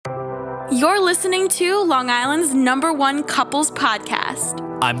You're listening to Long Island's #1 couples podcast.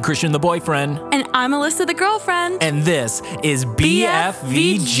 I'm Christian the boyfriend. And I'm Alyssa the girlfriend. And this is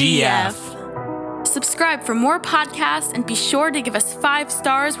BFVGF. Subscribe for more podcasts and be sure to give us 5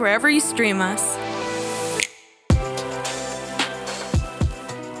 stars wherever you stream us.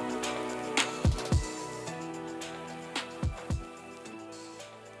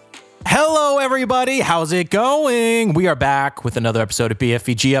 Hello, everybody. How's it going? We are back with another episode of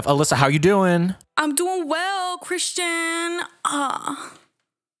BFVGF. Alyssa, how you doing? I'm doing well, Christian.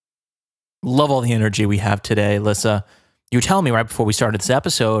 Love all the energy we have today, Alyssa. You were telling me right before we started this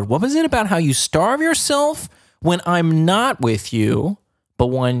episode, what was it about how you starve yourself when I'm not with you, but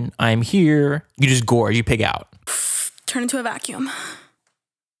when I'm here, you just gorge, you pig out? Turn into a vacuum.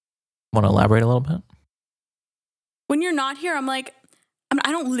 Want to elaborate a little bit? When you're not here,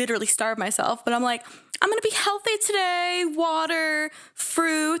 I don't literally starve myself, but I'm like, I'm going to be healthy today. Water,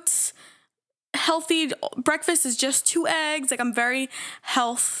 fruits, healthy. Breakfast is just 2 eggs. Like, I'm very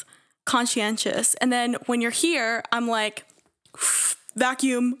health conscientious. And then when you're here, I'm like,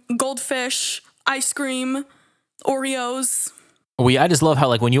 vacuum, goldfish, ice cream, Oreos. I just love how,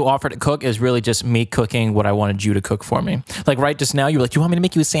 like, when you offer to cook, is really just me cooking what I wanted you to cook for me. Like, right just now, you were like, do you want me to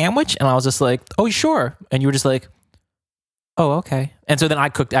make you a sandwich? And I was just like, oh, sure. And you were just like, oh, okay. And so then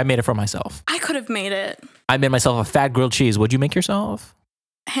I made it for myself. I could have made it. I made myself a fat grilled cheese. What'd you make yourself?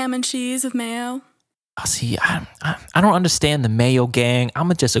 Ham and cheese with mayo. Oh, see, I don't understand the mayo gang.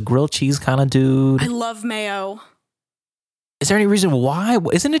 I'm just a grilled cheese kind of dude. I love mayo. Is there any reason why?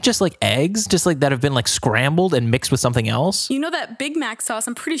 Isn't it just like eggs, just like that have been like scrambled and mixed with something else? You know that Big Mac sauce?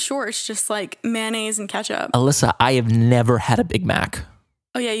 I'm pretty sure it's just like mayonnaise and ketchup. Alyssa, I have never had a Big Mac.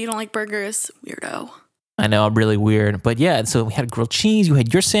 Oh yeah, you don't like burgers? Weirdo. I know, I'm really weird. But yeah, so we had grilled cheese, you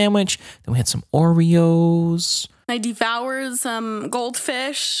had your sandwich, then we had some Oreos. I devoured some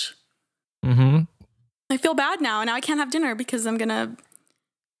goldfish. Mm-hmm. I feel bad now. Now I can't have dinner because I'm gonna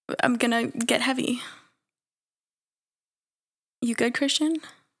get heavy. You good, Christian?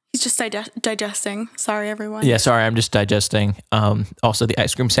 He's just digesting. Sorry, everyone. Yeah, sorry, I'm just digesting. Also, the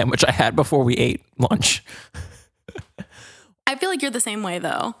ice cream sandwich I had before we ate lunch. I feel like you're the same way,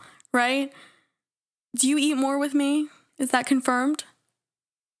 though, right? Do you eat more with me? Is that confirmed?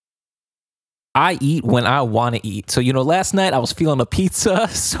 I eat when I want to eat. So, last night I was feeling a pizza,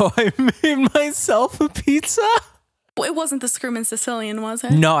 so I made myself a pizza. Well, it wasn't the Screamin' Sicilian, was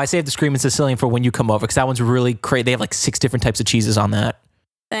it? No, I saved the Screamin' Sicilian for when you come over, because that one's really great. They have like 6 different types of cheeses on that.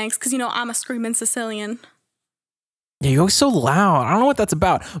 Thanks, because I'm a Screamin' Sicilian. Yeah, you're always so loud. I don't know what that's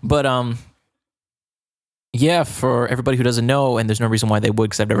about. But yeah, for everybody who doesn't know, and there's no reason why they would,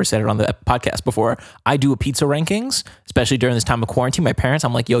 because I've never said it on the podcast before, I do a pizza rankings, especially during this time of quarantine. My parents,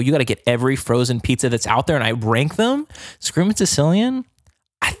 I'm like, yo, you got to get every frozen pizza that's out there, and I rank them. Screamin' Sicilian,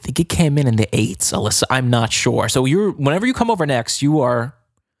 I think it came in the 8s, Alyssa. I'm not sure. So whenever you come over next, you are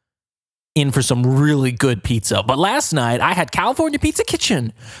in for some really good pizza. But last night, I had California Pizza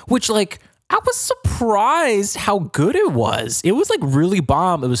Kitchen, which, like, I was surprised how good it was. It was, like, really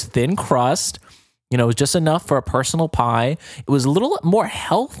bomb. It was thin crust. It was just enough for a personal pie. It was a little more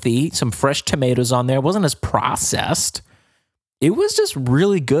healthy. Some fresh tomatoes on there. It wasn't as processed. It was just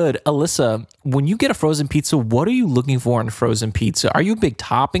really good. Alyssa, when you get a frozen pizza, what are you looking for in frozen pizza? Are you a big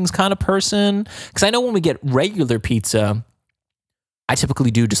toppings kind of person? Because I know when we get regular pizza, I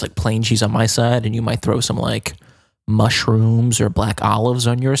typically do just like plain cheese on my side, and you might throw some like mushrooms or black olives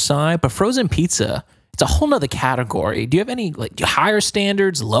on your side. But frozen pizza, it's a whole nother category. Do you have any like higher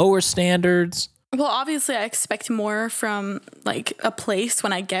standards, lower standards? Well, obviously, I expect more from, like, a place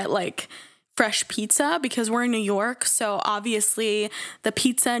when I get, like, fresh pizza because we're in New York. So, obviously, the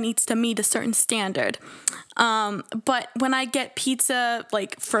pizza needs to meet a certain standard. But when I get pizza,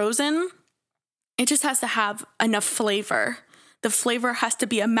 like, frozen, it just has to have enough flavor. The flavor has to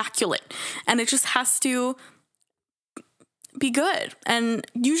be immaculate. And it just has to be good. And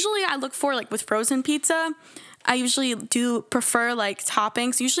usually I look for, like, with frozen pizza, I usually do prefer like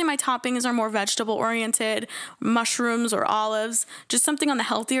toppings. Usually my toppings are more vegetable oriented, mushrooms or olives, just something on the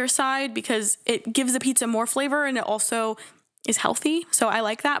healthier side because it gives the pizza more flavor and it also is healthy. So I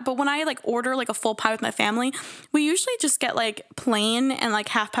like that. But when I like order like a full pie with my family, we usually just get like plain and like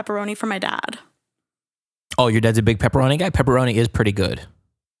half pepperoni for my dad. Oh, your dad's a big pepperoni guy? Pepperoni is pretty good.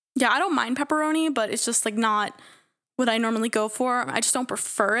 Yeah, I don't mind pepperoni, but it's just like not what I normally go for. I just don't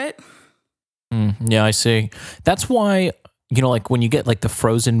prefer it. Yeah, I see. That's why, like when you get like the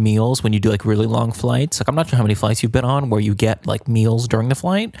frozen meals, when you do like really long flights, like I'm not sure how many flights you've been on where you get like meals during the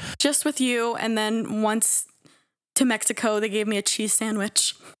flight. Just with you. And then once to Mexico, they gave me a cheese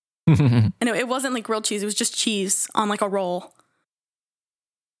sandwich. And it wasn't like grilled cheese. It was just cheese on like a roll.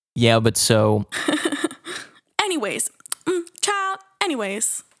 Yeah, but so Anyways, child.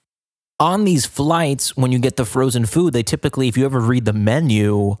 Anyways. on these flights, when you get the frozen food, they typically, if you ever read the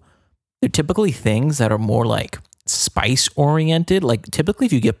menu, they're typically things that are more like spice oriented. Like typically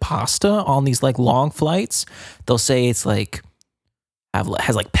if you get pasta on these like long flights, they'll say it's like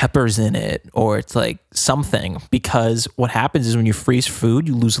has like peppers in it, or it's like something, because what happens is when you freeze food,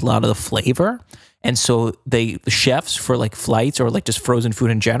 you lose a lot of the flavor. And so the chefs for like flights or like just frozen food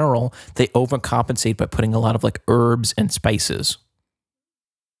in general, they overcompensate by putting a lot of like herbs and spices.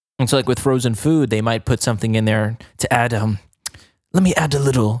 And so like with frozen food, they might put something in there to add, let me add a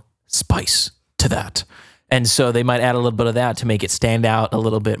little spice to that. And so they might add a little bit of that to make it stand out a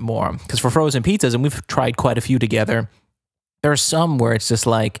little bit more. Because for frozen pizzas, and we've tried quite a few together, there are some where it's just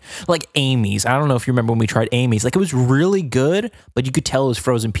like Amy's. I don't know if you remember when we tried Amy's. Like it was really good, but you could tell it was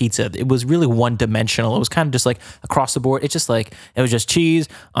frozen pizza. It was really one-dimensional. It was kind of just like across the board. It's just like, it was just cheese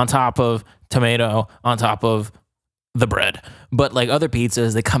on top of tomato on top of the bread. But like other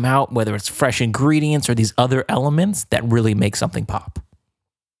pizzas, they come out, whether it's fresh ingredients or these other elements that really make something pop.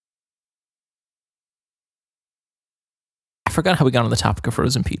 I forgot how we got on the topic of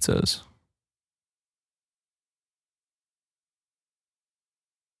frozen pizzas.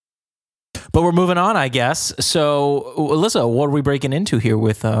 But we're moving on, I guess. So, Alyssa, what are we breaking into here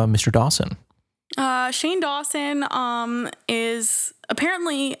with Mr. Dawson? Shane Dawson is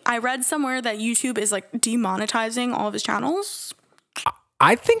apparently, I read somewhere that YouTube is like demonetizing all of his channels.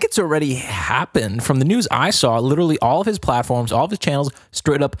 I think it's already happened. From the news I saw, literally all of his platforms, all of his channels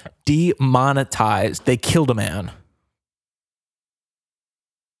straight up demonetized. They killed a man.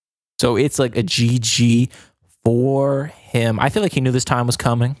 So it's like a GG for him. I feel like he knew this time was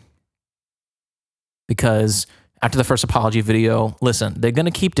coming, because after the first apology video, listen, they're going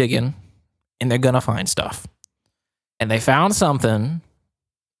to keep digging and they're going to find stuff. And they found something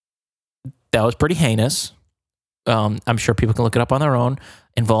that was pretty heinous. I'm sure people can look it up on their own,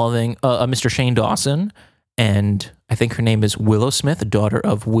 involving a Mr. Shane Dawson. And I think her name is Willow Smith, daughter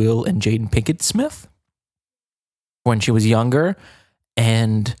of Will and Jaden Pinkett Smith, when she was younger.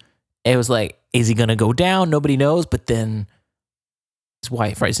 And it was like, is he going to go down? Nobody knows. But then his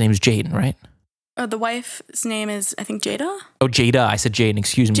wife, right? His name is Jaden, right? The wife's name is, I think, Jada. Oh, Jada. I said Jaden.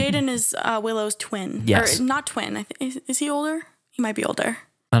 Excuse me. Jaden is Willow's twin. Yes. Or not twin. Is he older? He might be older.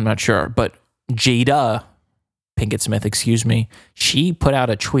 I'm not sure. But Jada Pinkett Smith, excuse me, she put out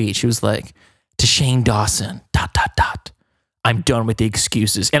a tweet. She was like, to Shane Dawson, ... I'm done with the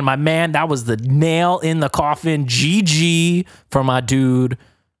excuses. And my man, that was the nail in the coffin. GG for my dude.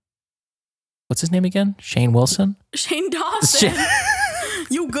 What's his name again? Shane Wilson? Shane Dawson.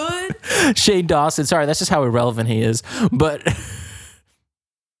 You good? Shane Dawson. Sorry, that's just how irrelevant he is. But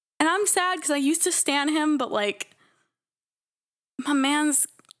and I'm sad because I used to stan him, but like my man's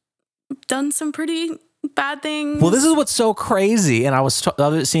done some pretty bad things. Well, this is what's so crazy. And I was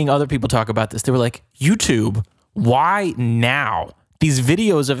seeing other people talk about this. They were like, YouTube, why now? These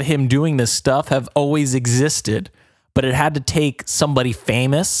videos of him doing this stuff have always existed, but it had to take somebody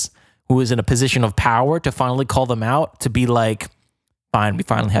famous who was in a position of power to finally call them out, to be like, fine, we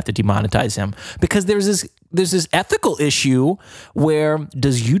finally have to demonetize him. Because there's this ethical issue where,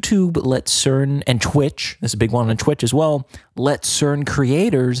 does YouTube let certain, and Twitch, this is a big one on Twitch as well, let certain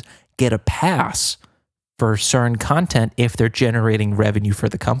creators get a pass for certain content if they're generating revenue for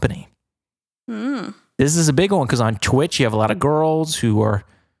the company? This is a big one, because on Twitch you have a lot of girls who are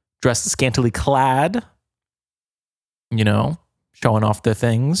dressed scantily clad, you know, showing off their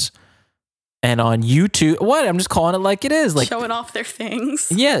things. And on YouTube, what? I'm just calling it like it is. Like showing off their things.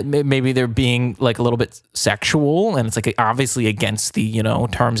 Yeah, maybe they're being like a little bit sexual, and it's like obviously against the, you know,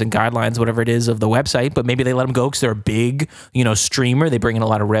 terms and guidelines, whatever it is of the website, but maybe they let them go because they're a big, you know, streamer. They bring in a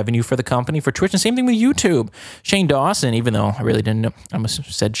lot of revenue for the company, for Twitch, and same thing with YouTube. Shane Dawson, even though I really didn't know, I must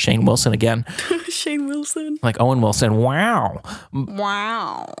have said Shane Wilson again. Shane Wilson. Like Owen Wilson. Wow.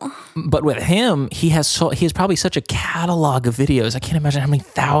 But with him, he has probably such a catalog of videos. I can't imagine how many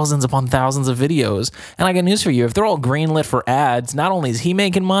thousands upon thousands of videos. And I got news for you. If they're all greenlit for ads, not only is he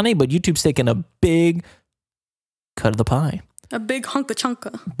making money, but YouTube's taking a big cut of the pie. A big hunka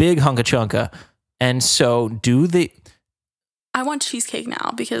chunka. Big hunka chunka. And so I want cheesecake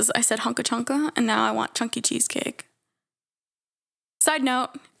now, because I said hunka chunka and now I want chunky cheesecake. Side note,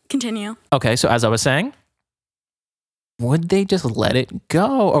 continue. Okay, so as I was saying, would they just let it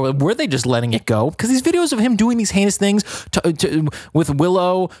go? Or were they just letting it go? Because these videos of him doing these heinous things with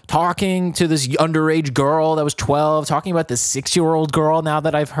Willow, talking to this underage girl that was 12, talking about this 6-year-old girl now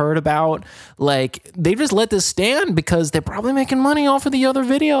that I've heard about, like, they just let this stand because they're probably making money off of the other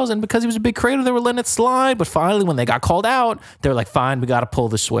videos. And because he was a big creator, they were letting it slide. But finally, when they got called out, they're like, fine, we got to pull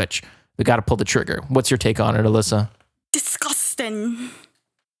the switch. We got to pull the trigger. What's your take on it, Alyssa? Disgusting.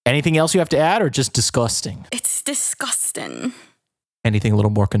 Anything else you have to add, or just disgusting? It's disgusting. Anything a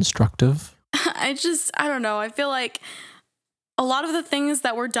little more constructive? I don't know. I feel like a lot of the things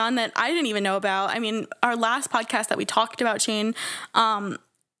that were done that I didn't even know about. I mean, our last podcast that we talked about, Shane,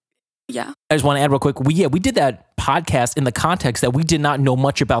 yeah. I just want to add real quick. We did that podcast in the context that we did not know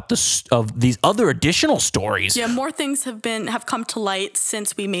much about of these other additional stories. Yeah, more things have come to light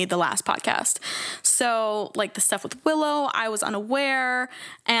since we made the last podcast. So, like the stuff with Willow, I was unaware,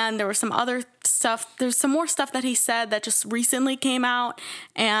 and there was some other stuff. There's some more stuff that he said that just recently came out,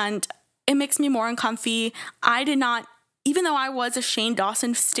 and it makes me more uncomfy. I did not, even though I was a Shane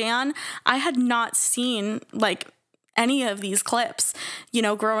Dawson stan, I had not seen like any of these clips,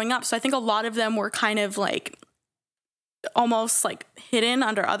 growing up. So I think a lot of them were kind of like almost like hidden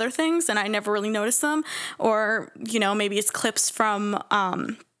under other things, and I never really noticed them. Or, maybe it's clips from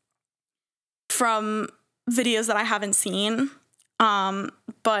videos that I haven't seen.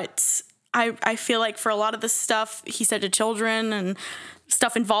 But I feel like for a lot of the stuff he said to children and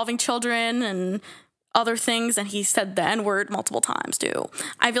stuff involving children and other things, and he said the N-word multiple times too.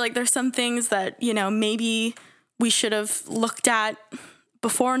 I feel like there's some things that, maybe we should have looked at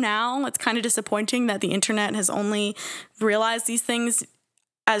before now. It's kind of disappointing that the internet has only realized these things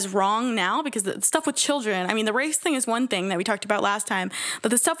as wrong now, because the stuff with children, I mean, the race thing is one thing that we talked about last time, but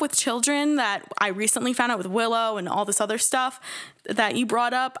the stuff with children that I recently found out with Willow and all this other stuff that you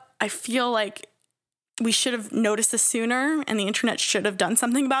brought up, I feel like we should have noticed this sooner, and the internet should have done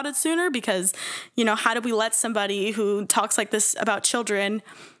something about it sooner, because, how do we let somebody who talks like this about children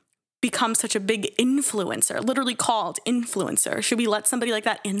become such a big influencer, literally called influencer? Should we let somebody like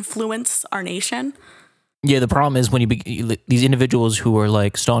that influence our nation? Yeah, the problem is when these individuals who are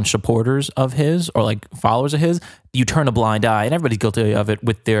like staunch supporters of his or like followers of his, you turn a blind eye, and everybody's guilty of it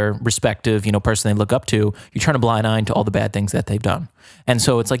with their respective, person they look up to. You turn a blind eye to all the bad things that they've done. And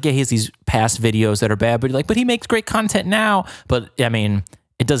so it's like, yeah, he has these past videos that are bad, but you're like, but he makes great content now. But I mean,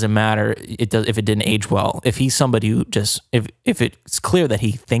 it doesn't matter if it didn't age well. If he's somebody who just, if it's clear that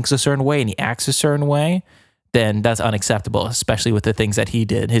he thinks a certain way and he acts a certain way, then that's unacceptable, especially with the things that he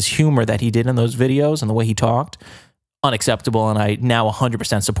did. His humor that he did in those videos and the way he talked, unacceptable. And I now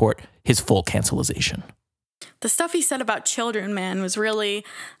 100% support his full cancelization. The stuff he said about children, man, was really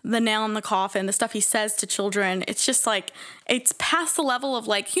the nail in the coffin. The stuff he says to children, it's just like, it's past the level of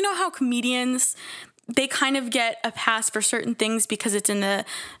like, how comedians, they kind of get a pass for certain things because it's in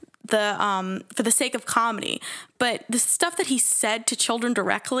for the sake of comedy. But the stuff that he said to children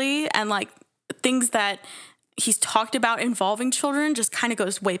directly, and like things that he's talked about involving children, just kind of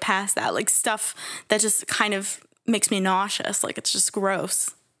goes way past that. Like stuff that just kind of makes me nauseous. Like, it's just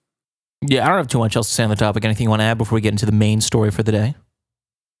gross. Yeah, I don't have too much else to say on the topic. Anything you want to add before we get into the main story for the day?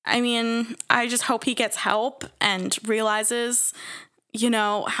 I mean, I just hope he gets help and realizes,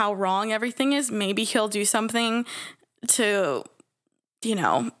 how wrong everything is. Maybe he'll do something to,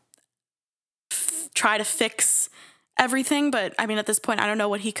 try to fix everything. But I mean, at this point, I don't know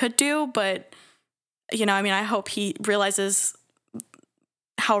what he could do. But, I hope he realizes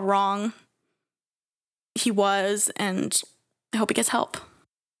how wrong he was, and I hope he gets help.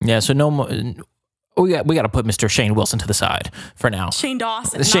 Yeah, so no more. We got to put Mr. Shane Wilson to the side for now. Shane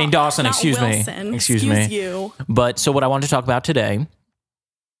Dawson. Shane Dawson, excuse me. Excuse me. You. But so what I wanted to talk about today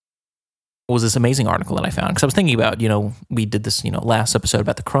was this amazing article that I found. Because I was thinking about, we did this, last episode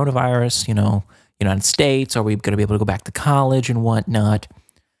about the coronavirus, United States. Are we going to be able to go back to college and whatnot?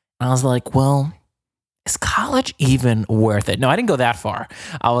 And I was like, well, is college even worth it? No, I didn't go that far.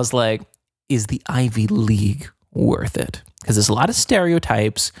 I was like, is the Ivy League worth it? Because there's a lot of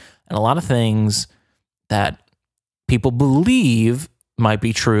stereotypes and a lot of things that people believe might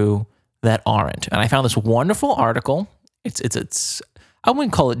be true that aren't. And I found this wonderful article. It's I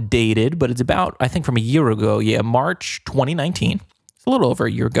wouldn't call it dated, but it's about, I think, from a year ago. Yeah, March 2019. It's a little over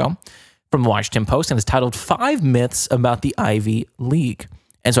a year ago, from the Washington Post, and it's titled 5 Myths About the Ivy League.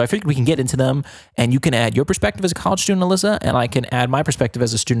 And so I figured we can get into them, and you can add your perspective as a college student, Alyssa, and I can add my perspective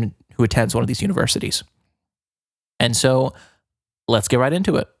as a student who attends one of these universities. And so let's get right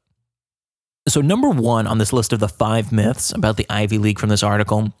into it. So number 1 on this list of the 5 myths about the Ivy League from this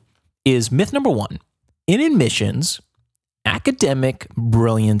article is myth number 1. In admissions, academic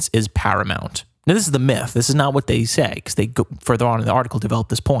brilliance is paramount. Now, this is the myth. This is not what they say, because they go further on in the article develop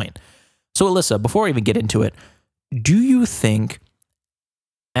this point. So, Alyssa, before I even get into it, do you think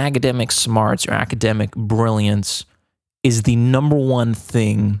academic smarts or academic brilliance is the number one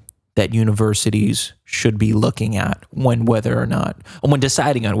thing that universities should be looking at when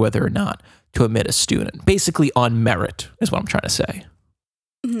deciding on whether or not to admit a student? Basically on merit is what I'm trying to say.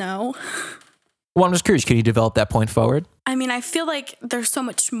 No. Well, I'm just curious, can you develop that point forward? I mean, I feel like there's so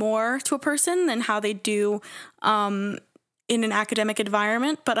much more to a person than how they do in an academic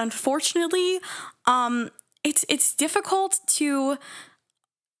environment. But unfortunately, it's difficult to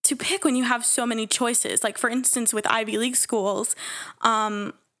pick when you have so many choices. Like, for instance, with Ivy League schools,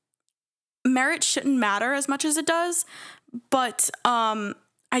 merit shouldn't matter as much as it does. But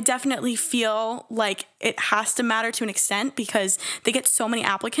I definitely feel like it has to matter to an extent, because they get so many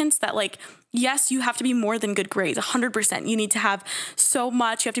applicants that, like, yes, you have to be more than good grades, 100%. You need to have so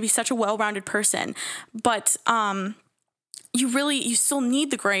much. You have to be such a well-rounded person. But you still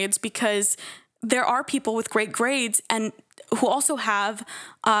need the grades, because there are people with great grades and who also have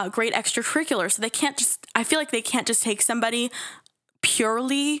great extracurriculars. So I feel like they can't just take somebody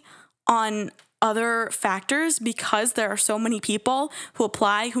purely on other factors, because there are so many people who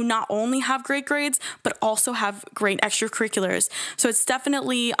apply who not only have great grades, but also have great extracurriculars. So it's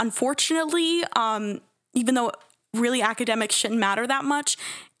definitely, unfortunately, even though really academics shouldn't matter that much,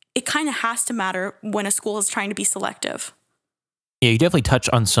 it kind of has to matter when a school is trying to be selective. Yeah, you definitely touch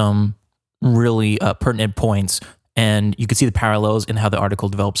on some really pertinent points, and you can see the parallels in how the article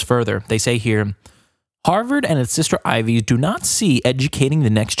develops further. They say here, Harvard and its sister Ivies do not see educating the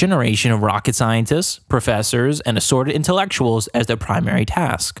next generation of rocket scientists, professors, and assorted intellectuals as their primary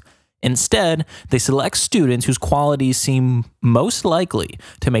task. Instead, they select students whose qualities seem most likely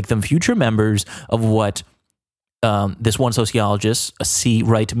to make them future members of what this one sociologist, C.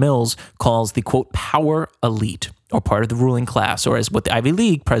 Wright Mills, calls the, quote, power elite, or part of the ruling class, or as what the Ivy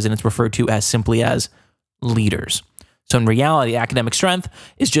League presidents refer to as simply as leaders. So in reality, academic strength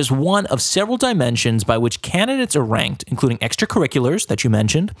is just one of several dimensions by which candidates are ranked, including extracurriculars that you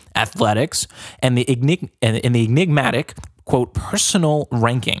mentioned, athletics, and the enigmatic, quote, personal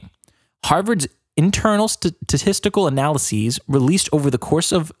ranking. Harvard's internal statistical analyses released over the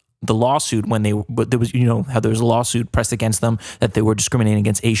course of the lawsuit, when there was how there was a lawsuit pressed against them that they were discriminating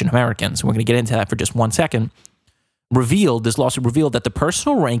against Asian Americans. We're going to get into that for just 1 second. This lawsuit revealed that the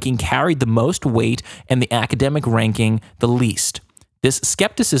personal ranking carried the most weight and the academic ranking the least. This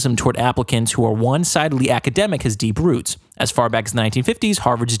skepticism toward applicants who are one-sidedly academic has deep roots. As far back as the 1950s,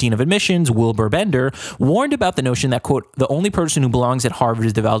 Harvard's dean of admissions, Wilbur Bender, warned about the notion that, quote, the only person who belongs at Harvard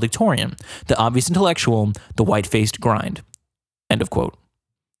is the valedictorian, the obvious intellectual, the white-faced grind, end of quote,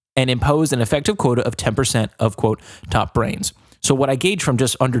 and imposed an effective quota of 10% of, quote, top brains. So what I gauge from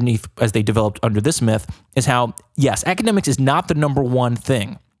just underneath as they developed under this myth is how, yes, academics is not the number one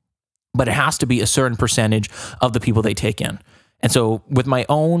thing, but it has to be a certain percentage of the people they take in. And so with my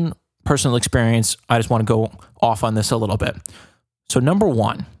own personal experience, I just want to go off on this a little bit. So number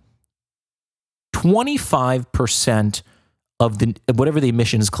one, 25% of whatever the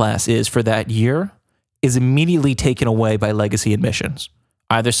admissions class is for that year is immediately taken away by legacy admissions.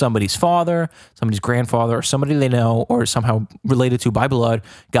 Either somebody's father, somebody's grandfather, or somebody they know, or somehow related to by blood,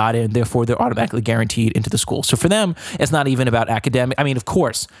 got in, therefore they're automatically guaranteed into the school. So for them, it's not even about academic. I mean, of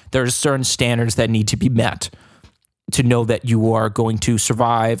course, there's certain standards that need to be met to know that you are going to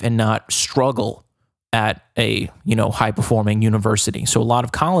survive and not struggle at a, high-performing university. So a lot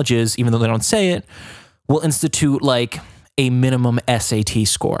of colleges, even though they don't say it, will institute like a minimum SAT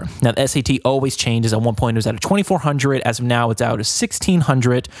score. Now, the SAT always changes. At one point, it was at a 2,400. As of now, it's out of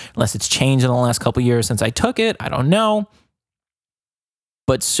 1,600, unless it's changed in the last couple of years since I took it. I don't know.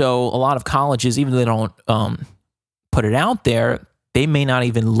 But so a lot of colleges, even though they don't put it out there, they may not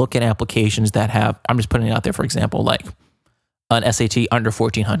even look at applications that have, I'm just putting it out there, for example, like an SAT under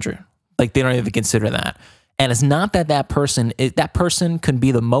 1,400. Like, they don't even consider that. And it's not that person can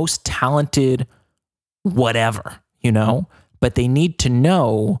be the most talented whatever, but they need to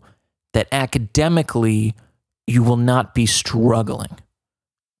know that academically you will not be struggling,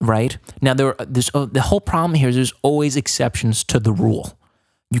 right? Now, the whole problem here is there's always exceptions to the rule.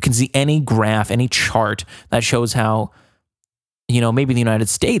 You can see any graph, any chart that shows how, maybe in the United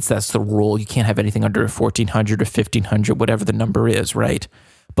States, that's the rule. You can't have anything under 1,400 or 1,500, whatever the number is, right?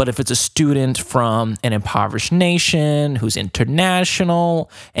 But if it's a student from an impoverished nation who's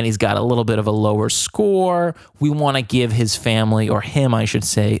international and he's got a little bit of a lower score, we want to give his family, or him, I should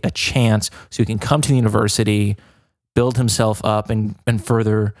say, a chance so he can come to the university, build himself up, and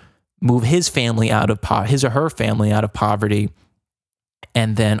further move his family his or her family out of poverty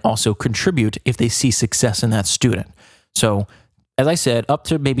and then also contribute if they see success in that student. So, as I said, up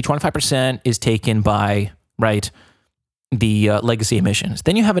to maybe 25% is taken by, right, the legacy admissions.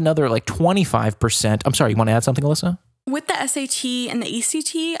 Then you have another like 25%. I'm sorry, you want to add something, Alyssa? With the SAT and the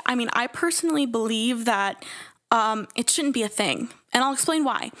ACT, I mean, I personally believe that it shouldn't be a thing. And I'll explain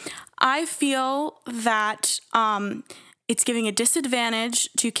why. I feel that it's giving a disadvantage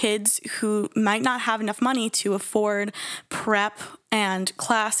to kids who might not have enough money to afford prep and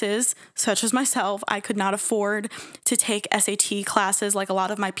classes, such as myself. I could not afford to take SAT classes like a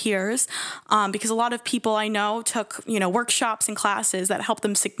lot of my peers, because a lot of people I know took, workshops and classes that helped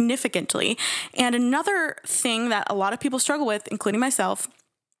them significantly. And another thing that a lot of people struggle with, including myself,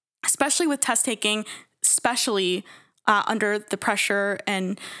 especially with test taking, especially under the pressure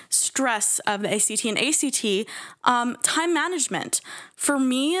and stress of the ACT and ACT, time management. For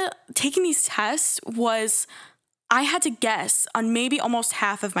me, taking these tests I had to guess on maybe almost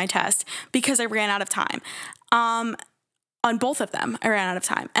half of my test because I ran out of time. On both of them, I ran out of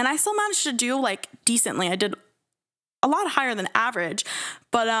time. And I still managed to do like decently. I did a lot higher than average,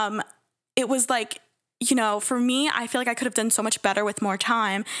 but it was like, for me, I feel like I could have done so much better with more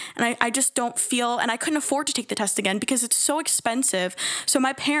time. And I just don't feel, and I couldn't afford to take the test again because it's so expensive. So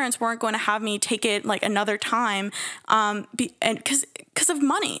my parents weren't going to have me take it like another time, and because of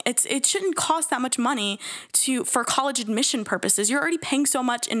money. It shouldn't cost that much money for college admission purposes. You're already paying so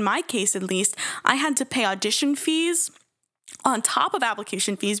much. In my case, at least, I had to pay audition fees on top of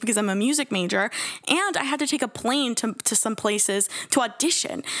application fees because I'm a music major, and I had to take a plane to some places to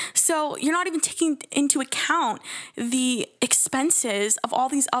audition. So you're not even taking into account the expenses of all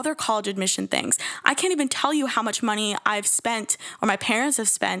these other college admission things. I can't even tell you how much money I've spent, or my parents have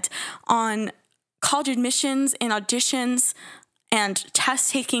spent, on college admissions and auditions and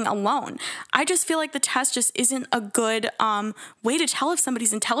test taking alone. I just feel like the test just isn't a good way to tell if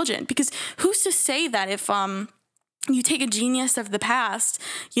somebody's intelligent, because who's to say that if you take a genius of the past,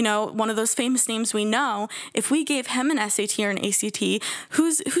 one of those famous names we know, if we gave him an SAT or an ACT,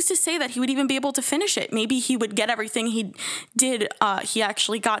 who's to say that he would even be able to finish it? Maybe he would get everything he did, he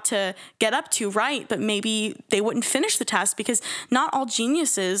actually got to get up to right, but maybe they wouldn't finish the test, because not all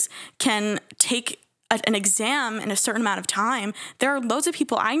geniuses can take an exam in a certain amount of time. There are loads of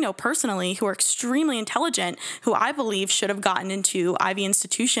people I know personally who are extremely intelligent, who I believe should have gotten into Ivy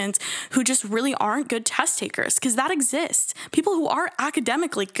institutions, who just really aren't good test takers, because that exists. People who are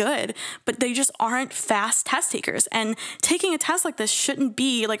academically good, but they just aren't fast test takers. And taking a test like this shouldn't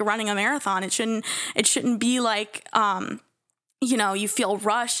be like running a marathon. It shouldn't be like, you feel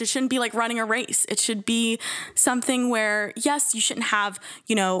rushed. It shouldn't be like running a race. It should be something where, yes, you shouldn't have,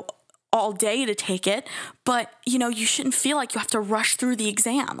 all day to take it, but you shouldn't feel like you have to rush through the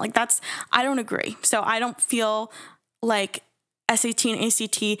exam. Like I don't agree. So I don't feel like SAT and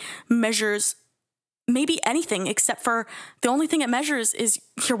ACT measures maybe anything, except for the only thing it measures is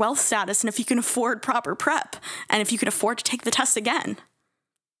your wealth status and if you can afford proper prep and if you can afford to take the test again.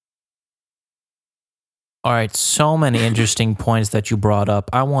 All right, so many interesting points that you brought up.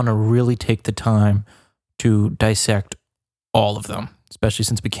 I want to really take the time to dissect all of them, especially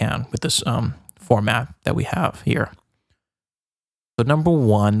since we can with this format that we have here. So number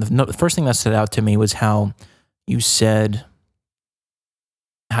one, the first thing that stood out to me was how you said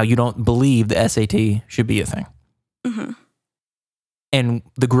how you don't believe the SAT should be a thing. Mm-hmm. And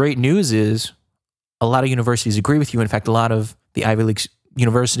the great news is a lot of universities agree with you. In fact, a lot of the Ivy League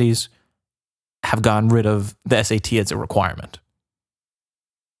universities have gotten rid of the SAT as a requirement.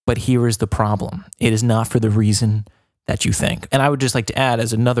 But here is the problem. It is not for the reason that you think. And I would just like to add,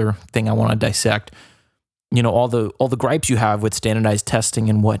 as another thing I want to dissect, all the gripes you have with standardized testing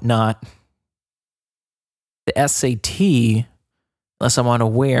and whatnot. The SAT, unless I'm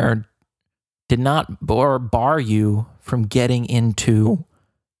unaware, did not bar you from getting into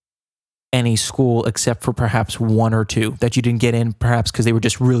any school except for perhaps one or two that you didn't get in, perhaps because they were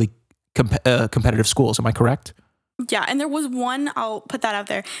just really competitive schools. Am I correct? Yeah, and there was one, I'll put that out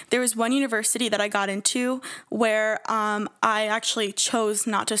there. There was one university that I got into where I actually chose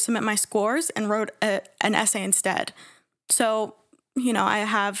not to submit my scores and wrote an essay instead. So, I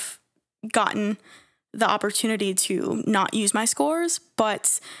have gotten the opportunity to not use my scores,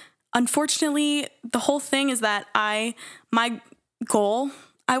 but unfortunately, the whole thing is that my goal,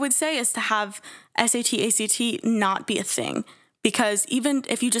 I would say, is to have SAT, ACT not be a thing. Because even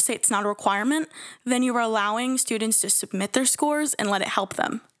if you just say it's not a requirement, then you are allowing students to submit their scores and let it help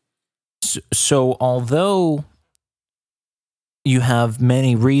them. So although you have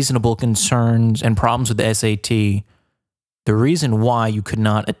many reasonable concerns and problems with the SAT, the reason why you could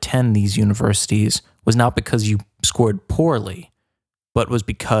not attend these universities was not because you scored poorly. but was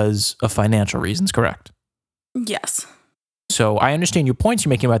because of financial reasons, correct? Yes. So I understand your points you're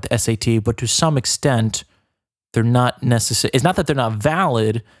making about the SAT, but to some extent, they're not necessary. It's not that they're not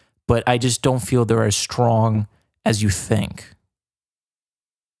valid, but I just don't feel they're as strong as you think.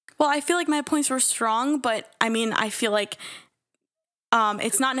 Well, I feel like my points were strong, but I mean, I feel like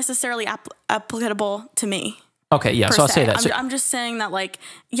it's not necessarily applicable to me. Okay, yeah, so I'll say that. I'm just saying that, like,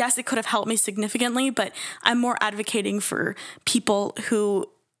 yes, it could have helped me significantly, but I'm more advocating for people who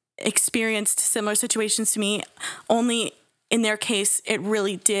experienced similar situations to me. Only in their case, it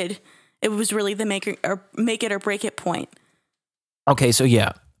was really the make it or break it point. Okay, so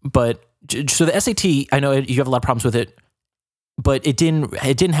yeah, but so the SAT, I know you have a lot of problems with it, but it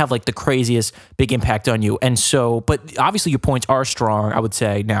didn't have like the craziest big impact on you. And so, but obviously your points are strong, I would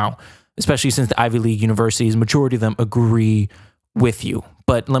say now, especially since the Ivy League universities, majority of them agree with you.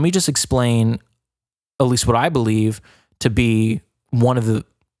 But let me just explain at least what I believe to be one of,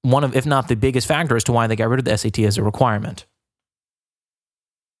 if not the biggest factor as to why they got rid of the SAT as a requirement.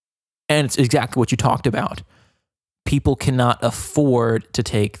 And it's exactly what you talked about. People cannot afford to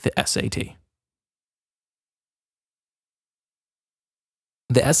take the SAT.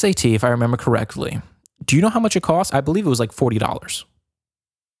 The SAT, if I remember correctly, do you know how much it costs? I believe it was like $40.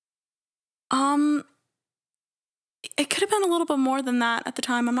 It could have been a little bit more than that at the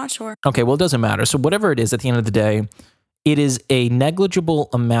time. I'm not sure. Okay, well, it doesn't matter. So whatever it is, at the end of the day, it is a negligible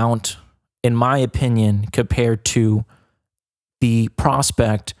amount, in my opinion, compared to the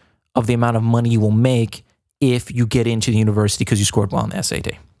prospect of the amount of money you will make if you get into the university because you scored well on the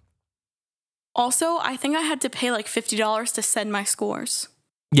SAT. Also, I think I had to pay like $50 to send my scores.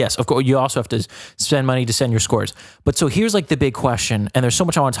 Yes, of course. You also have to spend money to send your scores. But so here's like the big question, and there's so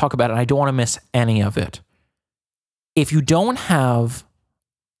much I want to talk about, and I don't want to miss any of it. If you don't have,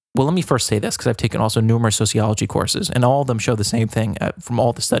 well, let me first say this, because I've taken also numerous sociology courses, and all of them show the same thing from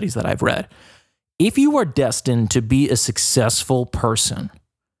all the studies that I've read. If you are destined to be a successful person,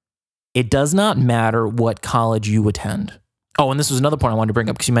 it does not matter what college you attend. Oh, and this was another point I wanted to bring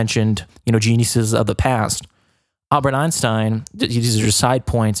up because you mentioned, geniuses of the past. Albert Einstein, these are just side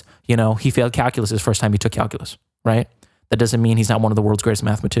points, he failed calculus his first time he took calculus, right? That doesn't mean he's not one of the world's greatest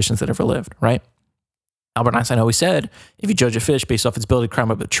mathematicians that ever lived, right? Albert Einstein always said, if you judge a fish based off its ability to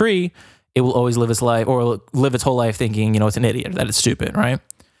climb up a tree, it will always live its life or live its whole life thinking, it's an idiot, that it's stupid, right?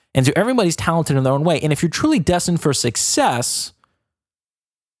 And so everybody's talented in their own way. And if you're truly destined for success,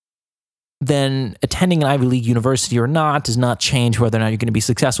 then attending an Ivy League university or not does not change whether or not you're going to be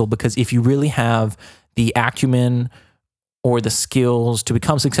successful. Because if you really have the acumen or the skills to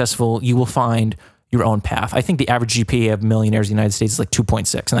become successful, you will find your own path. I think the average GPA of millionaires in the United States is like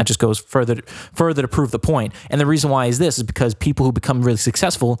 2.6, and that just goes further to prove the point. And the reason why is this is because people who become really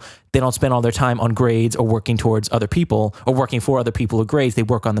successful, they don't spend all their time on grades or working towards other people or working for other people with grades. They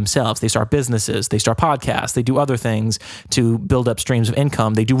work on themselves. They start businesses. They start podcasts. They do other things to build up streams of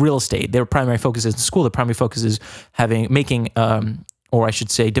income. They do real estate. Their primary focus is in school. Their primary focus is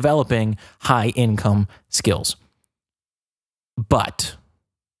developing high income skills. But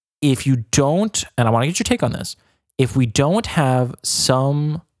if you don't, and I want to get your take on this, if we don't have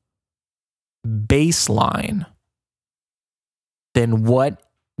some baseline,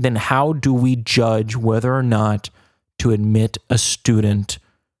 then how do we judge whether or not to admit a student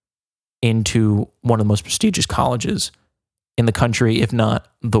into one of the most prestigious colleges in the country, if not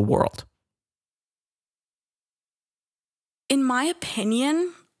the world? In my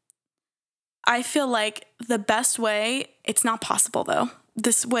opinion, I feel like the best way, it's not possible though.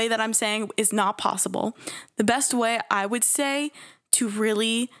 This way that I'm saying is not possible. The best way I would say to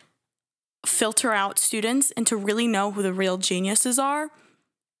really filter out students and to really know who the real geniuses are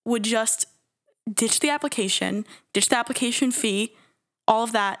would just ditch the application fee, all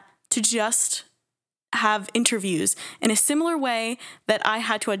of that, to just have interviews in a similar way that I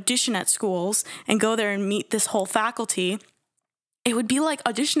had to audition at schools and go there and meet this whole faculty. It would be like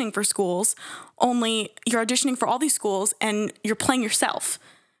auditioning for schools, only you're auditioning for all these schools and you're playing yourself.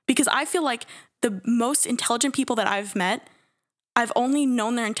 Because I feel like the most intelligent people that I've met, I've only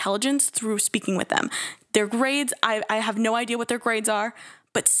known their intelligence through speaking with them. Their grades, I have no idea what their grades are,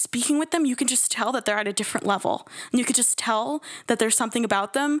 but speaking with them, you can just tell that they're at a different level. And you can just tell that there's something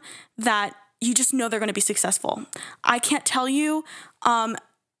about them that you just know they're going to be successful. I can't tell you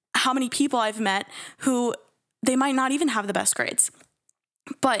how many people I've met who they might not even have the best grades.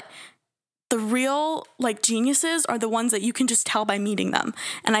 But the real geniuses are the ones that you can just tell by meeting them.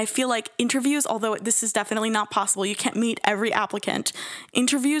 And I feel like interviews, although this is definitely not possible, you can't meet every applicant.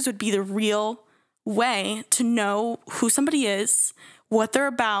 Interviews would be the real way to know who somebody is, what they're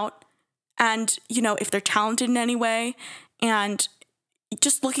about, and if they're talented in any way, and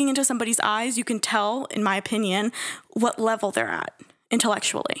just looking into somebody's eyes, you can tell, in my opinion, what level they're at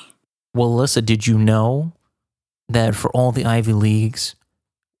intellectually. Well, Alyssa, did you know that for all the Ivy Leagues,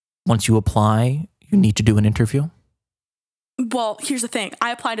 once you apply, you need to do an interview? Well, here's the thing.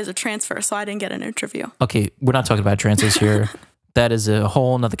 I applied as a transfer, so I didn't get an interview. Okay, we're not talking about transfers here. That is a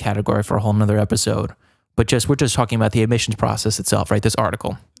whole nother category for a whole nother episode. But we're just talking about the admissions process itself, right? This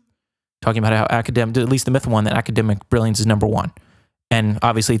article. Talking about how academic, at least the myth one, that academic brilliance is number one. And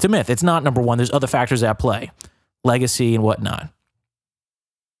obviously it's a myth. It's not number one. There's other factors at play. Legacy and whatnot.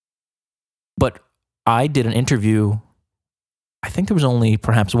 But I did an interview. I think there was only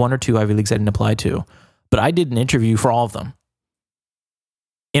perhaps one or two Ivy Leagues I didn't apply to. But I did an interview for all of them.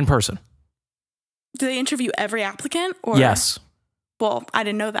 In person. Do they interview every applicant? Or? Yes. Well, I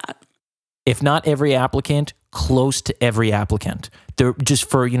didn't know that. If not every applicant, close to every applicant. They're just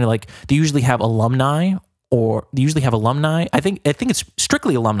for, like they usually have alumni I think it's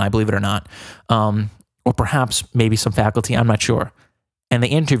strictly alumni, believe it or not. Or perhaps maybe some faculty, I'm not sure. And they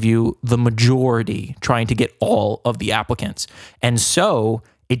interview the majority, trying to get all of the applicants. And so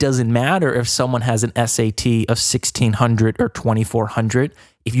it doesn't matter if someone has an SAT of 1,600 or 2,400.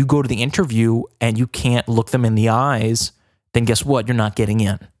 If you go to the interview and you can't look them in the eyes, then guess what? You're not getting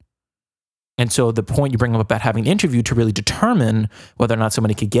in. And so the point you bring up about having an interview to really determine whether or not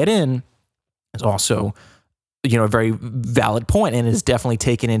somebody could get in is also, a very valid point and is definitely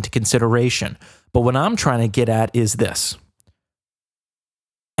taken into consideration. But what I'm trying to get at is this.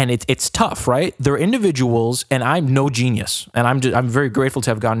 And it's tough, right? There are individuals, and I'm no genius, and I'm very grateful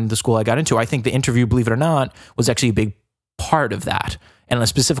to have gotten into the school I got into. I think the interview, believe it or not, was actually a big part of that. And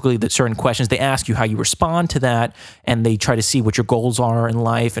specifically the certain questions, they ask you how you respond to that, and they try to see what your goals are in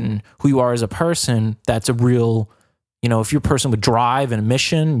life and who you are as a person. That's a real, if you're a person with drive and a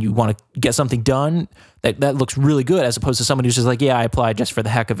mission, you want to get something done, that looks really good, as opposed to somebody who's just like, yeah, I applied just for the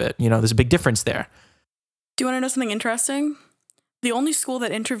heck of it. There's a big difference there. Do you want to know something interesting? The only school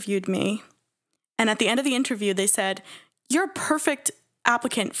that interviewed me, and at the end of the interview, they said, you're a perfect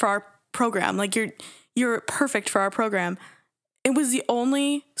applicant for our program. Like, you're perfect for our program. It was the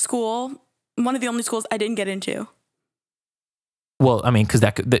only school, one of the only schools I didn't get into. Well, I mean, because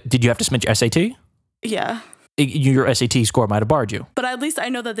did you have to submit your SAT? Yeah. Your SAT score might have barred you. But at least I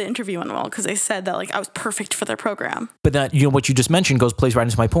know that the interview went well, because they said that I was perfect for their program. But that, what you just mentioned plays right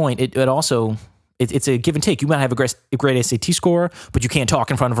into my point. It also, it's a give and take. You might have a great SAT score, but you can't talk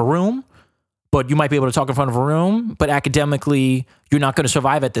in front of a room. But you might be able to talk in front of a room, but academically, you're not going to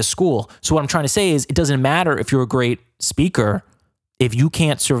survive at this school. So what I'm trying to say is, it doesn't matter if you're a great speaker. If you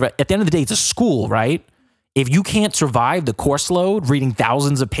can't survive, at the end of the day, it's a school, right? If you can't survive the course load, reading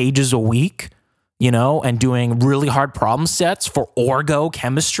thousands of pages a week, and doing really hard problem sets for orgo,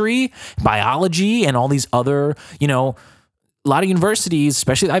 chemistry, biology, and all these other, a lot of universities,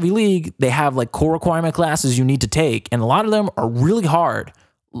 especially the Ivy League, they have core requirement classes you need to take. And a lot of them are really hard,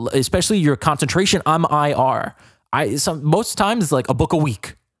 especially your concentration. I'm IR. Most times it's a book a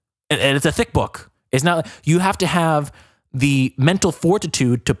week, and it's a thick book. It's not, you have to have the mental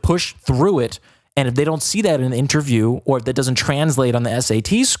fortitude to push through it. And if they don't see that in an interview, or if that doesn't translate on the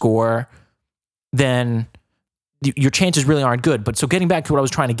SAT score, then your chances really aren't good. But so getting back to what I was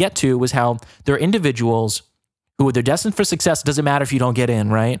trying to get to was how there are individuals who they're destined for success. It doesn't matter if you don't get in,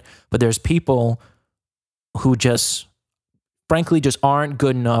 right? But there's people who just, frankly, just aren't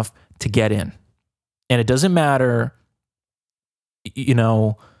good enough to get in. And it doesn't matter,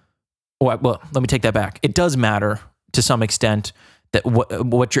 well, let me take that back. It does matter to some extent that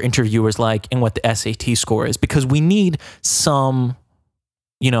what your interviewer is like and what the SAT score is, because we need some,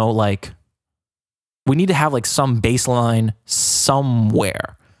 we need to have some baseline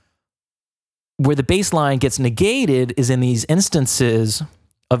somewhere. Where the baseline gets negated is in these instances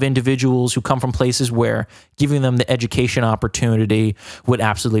of individuals who come from places where giving them the education opportunity would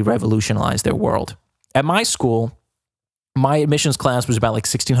absolutely revolutionize their world. At my school, my admissions class was about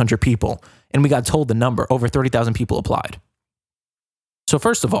 1,600 people, and we got told the number, over 30,000 people applied. So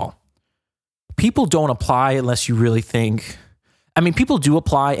first of all, people don't apply unless you really think, people do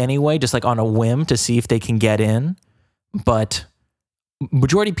apply anyway, just on a whim to see if they can get in, but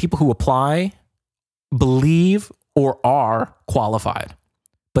majority of people who apply believe or are qualified.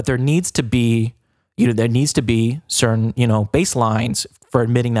 But there needs to be, certain, baselines for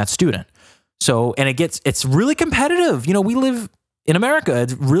admitting that student. So, and it's really competitive. We live in America.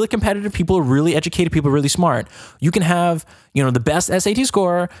 It's really competitive. People are really educated. People are really smart. You can have, the best SAT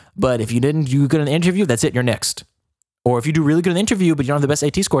score, but if you get an interview, that's it, you're next. Or if you do really good in the interview, but you don't have the best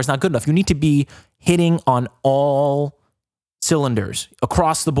SAT score, it's not good enough. You need to be hitting on all cylinders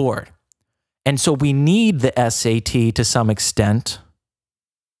across the board. And so we need the SAT to some extent,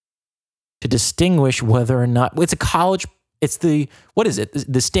 to distinguish whether or not it's a college. It's what is it?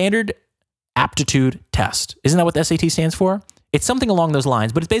 The standard aptitude test. Isn't that what the SAT stands for? It's something along those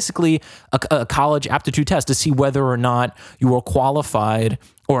lines, but it's basically a college aptitude test to see whether or not you are qualified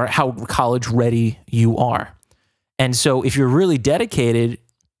or how college ready you are. And so if you're really dedicated,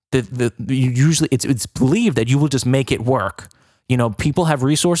 usually it's believed that you will just make it work. You know, people have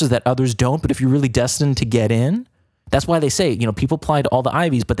resources that others don't, but if you're really destined to get in, that's why they say, you know, people apply to all the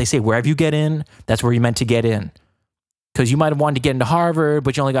Ivies, but they say wherever you get in, that's where you're meant to get in. Because you might have wanted to get into Harvard,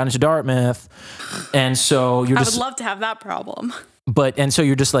 but you only got into Dartmouth. And so you're just... I would love to have that problem. And so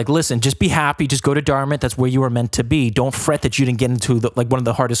you're just like, listen, just be happy. Just go to Dartmouth. That's where you were meant to be. Don't fret that you didn't get into one of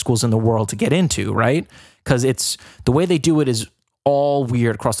the hardest schools in the world to get into, right? Because the way they do it is all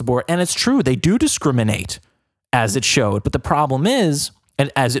weird across the board. And it's true. They do discriminate, as it showed. But the problem is,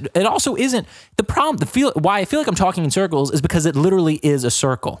 and as it also isn't, the problem, why I feel like I'm talking in circles is because it literally is a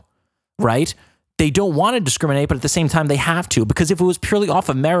circle, right? They don't want to discriminate, but at the same time, they have to. Because if it was purely off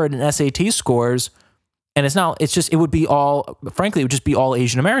of merit and SAT scores, and it would be all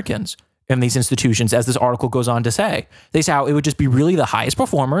Asian Americans in these institutions, as this article goes on to say. They say how it would just be really the highest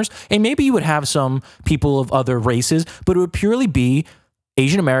performers, and maybe you would have some people of other races, but it would purely be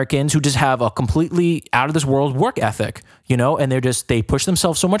Asian Americans who just have a completely out of this world work ethic, you know, and they push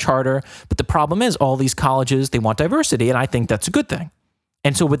themselves so much harder. But the problem is all these colleges, they want diversity, and I think that's a good thing.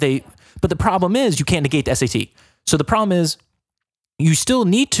 And so but the problem is you can't negate the SAT. So the problem is you still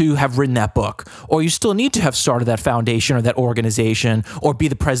need to have written that book, or you still need to have started that foundation or that organization or be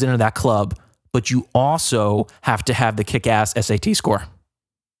the president of that club, but you also have to have the kick-ass SAT score.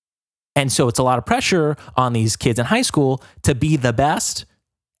 And so it's a lot of pressure on these kids in high school to be the best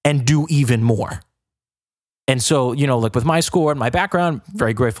and do even more. And so, you know, like with my score and my background,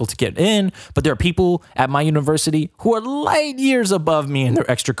 very grateful to get in, but there are people at my university who are light years above me in their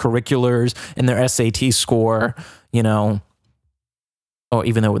extracurriculars and their SAT score, you know. Oh,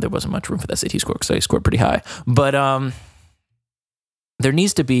 even though there wasn't much room for the SAT score because I scored pretty high. But there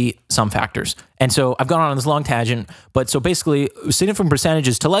needs to be some factors. And so I've gone on this long tangent, but so basically significant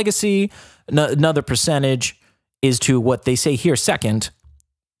percentages to legacy, another percentage is to what they say here, second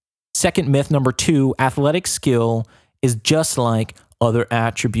myth, number 2, athletic skill is just like other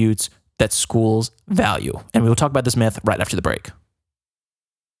attributes that schools value. And we will talk about this myth right after the break.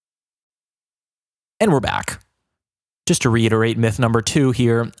 And we're back. Just to reiterate myth number 2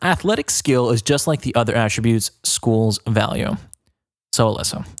 here, athletic skill is just like the other attributes schools value. So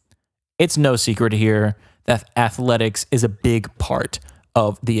Alyssa, it's no secret here that athletics is a big part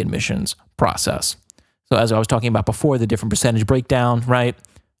of the admissions process. So as I was talking about before, the different percentage breakdown, right?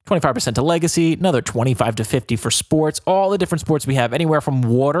 25% to legacy, another 25 to 50 for sports, all the different sports we have, anywhere from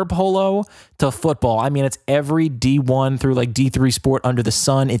water polo to football. I mean, it's every D1 through like D3 sport under the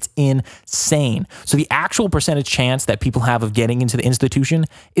sun. It's insane. So the actual percentage chance that people have of getting into the institution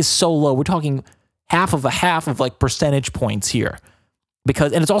is so low. We're talking half of like percentage points here.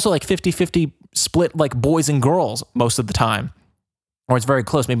 And it's also like 50-50 split like boys and girls most of the time. Or it's very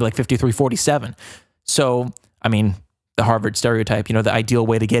close, maybe like 53-47. So, I mean, the Harvard stereotype, you know, the ideal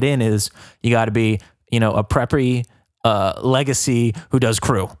way to get in is you got to be, you know, a preppy legacy who does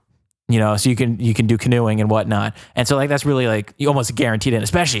crew, you know, so you can do canoeing and whatnot. And so like, that's really like, you almost guaranteed it,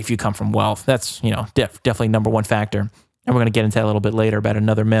 especially if you come from wealth. That's, you know, definitely number one factor. And we're going to get into that a little bit later about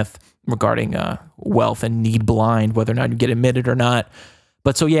another myth regarding wealth and need blind, whether or not you get admitted or not.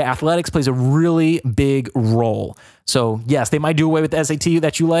 But so yeah, athletics plays a really big role. So yes, they might do away with the SAT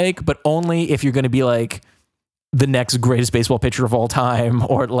that you like, but only if you're going to be like the next greatest baseball pitcher of all time,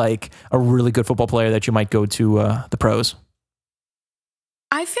 or like a really good football player that you might go to the pros.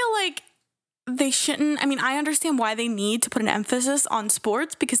 I feel like they shouldn't. I mean, I understand why they need to put an emphasis on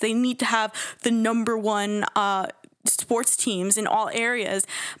sports because they need to have the number one sports teams in all areas.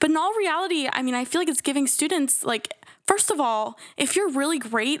 But in all reality, I mean, I feel like it's giving students like, first of all, if you're really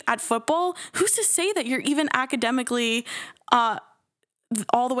great at football, who's to say that you're even academically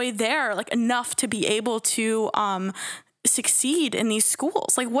all the way there, like enough to be able to succeed in these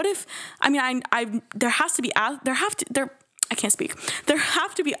schools? Like, what if? I mean, there have to be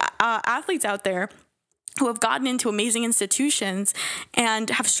athletes out there who have gotten into amazing institutions and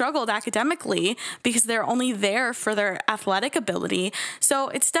have struggled academically because they're only there for their athletic ability. So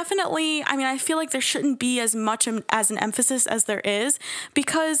it's definitely, I mean, I feel like there shouldn't be as much as an emphasis as there is,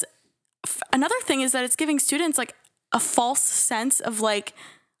 because another thing is that it's giving students like a false sense of like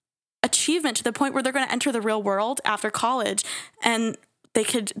achievement to the point where they're going to enter the real world after college and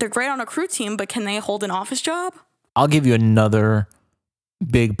they're great on a crew team, but can they hold an office job? I'll give you another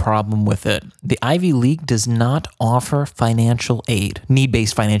big problem with it. The Ivy League does not offer financial aid,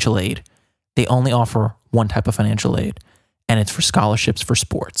 need-based financial aid. they only offer one type of financial aid, and it's for scholarships for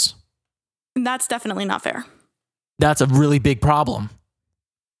sports. That's definitely not fair. That's a really big problem.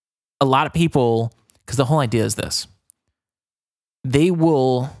 A lot of people, because the whole idea is this, they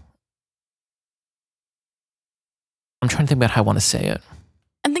will, I'm trying to think about how I want to say it.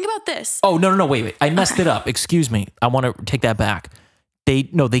 And think about this. Oh, no, wait. I messed it up. Excuse me. I want to take that back. They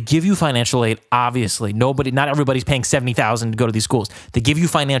give you financial aid, obviously. Not everybody's paying $70,000 to go to these schools. They give you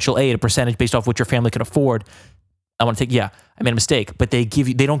financial aid, a percentage based off what your family can afford. I made a mistake, but they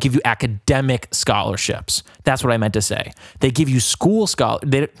don't give you academic scholarships. That's what I meant to say. They give you school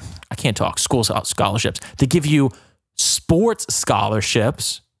scholarships. They give you sports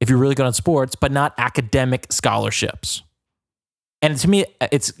scholarships if you're really good on sports, but not academic scholarships. And to me,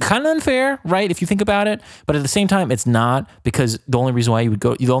 it's kind of unfair, right? If you think about it, but at the same time, it's not, because the only way you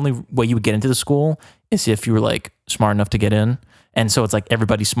would get into the school is if you were like smart enough to get in. And so it's like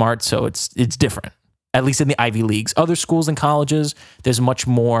everybody's smart. So it's different, at least in the Ivy Leagues. Other schools and colleges, there's much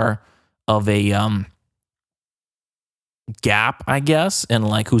more of a gap, I guess, in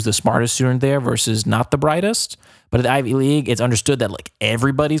like who's the smartest student there versus not the brightest. But at the Ivy League, it's understood that like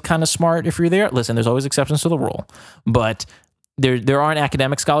everybody's kind of smart if you're there. Listen, there's always exceptions to the rule, but there aren't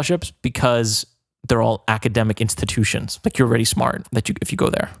academic scholarships because they're all academic institutions. Like you're already smart if you go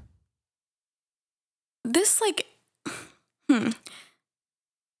there. This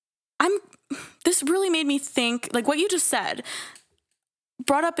this really made me think, like what you just said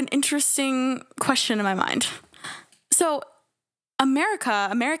brought up an interesting question in my mind. So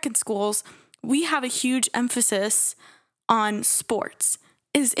American schools, we have a huge emphasis on sports.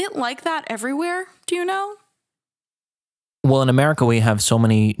 Is it like that everywhere? Do you know? Well, in America, we have so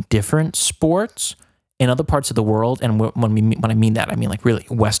many different sports. In other parts of the world, and when I mean that, I mean like really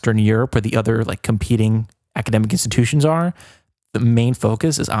Western Europe, where the other like competing academic institutions are, the main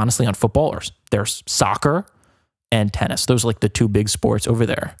focus is honestly on football, or there's soccer and tennis. Those are like the two big sports over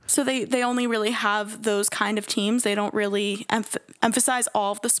there. So they only really have those kind of teams. They don't really emphasize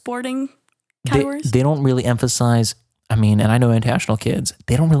all of the sporting categories? They don't really emphasize, and I know international kids,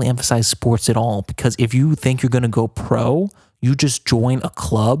 they don't really emphasize sports at all, because if you think you're going to go pro, you just join a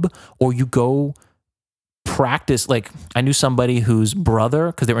club or you go practice. Like I knew somebody whose brother,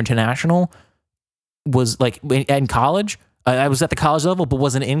 because they were international, was like in college. I was at the college level, but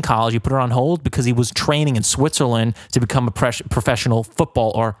wasn't in college. He put it on hold because he was training in Switzerland to become a professional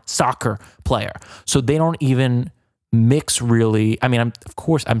football or soccer player. So they don't even mix really. Of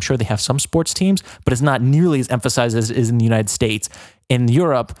course, I'm sure they have some sports teams, but it's not nearly as emphasized as it is in the United States. In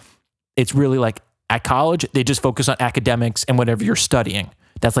Europe, it's really like at college, they just focus on academics and whatever you're studying.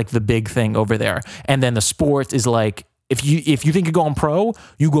 That's like the big thing over there. And then the sports is like, if you think you're going pro,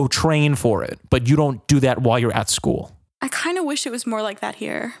 you go train for it, but you don't do that while you're at school. I kind of wish it was more like that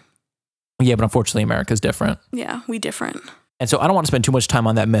here. Yeah, but unfortunately, America's different. Yeah, we different. And so I don't want to spend too much time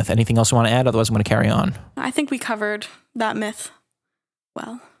on that myth. Anything else you want to add? Otherwise, I'm going to carry on. I think we covered that myth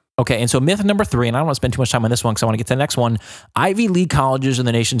well. Okay, and so myth number 3, and I don't want to spend too much time on this one because I want to get to the next one. Ivy League colleges are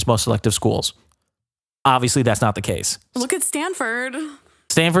the nation's most selective schools. Obviously, that's not the case. Look at Stanford.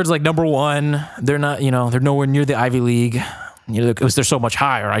 Stanford's like number 1. They're not, they're nowhere near the Ivy League. They're so much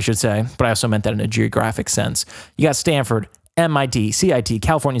higher, I should say. But I also meant that in a geographic sense. You got Stanford, MIT, CIT,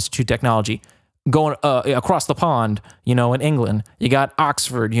 California Institute of Technology. Going across the pond, in England, you got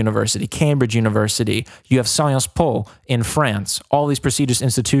Oxford University, Cambridge University. You have Sciences Po in France. All these prestigious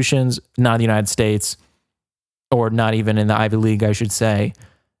institutions, not in the United States, or not even in the Ivy League, I should say.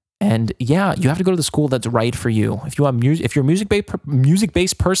 And yeah, you have to go to the school that's right for you. If you're a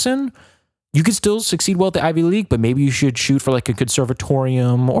music-based person, you can still succeed well at the Ivy League, but maybe you should shoot for like a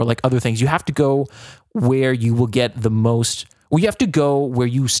conservatorium or like other things. You have to go where you will get the most. Well, you have to go where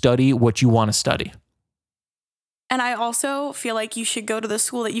you study what you want to study. And I also feel like you should go to the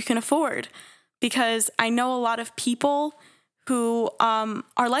school that you can afford, because I know a lot of people who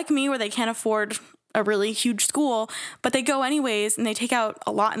are like me, where they can't afford a really huge school, but they go anyways and they take out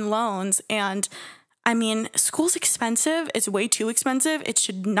a lot in loans. And school's expensive. It's way too expensive. It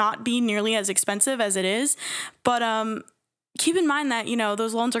should not be nearly as expensive as it is. But keep in mind that,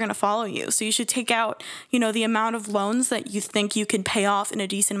 those loans are going to follow you. So you should take out, the amount of loans that you think you can pay off in a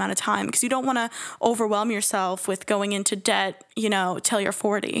decent amount of time, because you don't want to overwhelm yourself with going into debt, till you're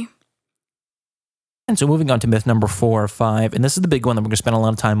 40. And so moving on to myth number 4 or 5, and this is the big one that we're going to spend a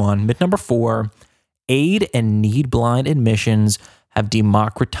lot of time on. Myth number 4, aid and need blind admissions have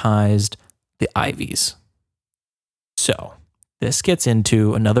democratized the Ivies. So this gets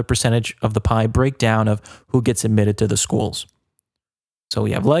into another percentage of the pie breakdown of who gets admitted to the schools. So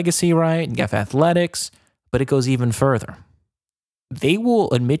we have legacy, right? You have athletics, but it goes even further. they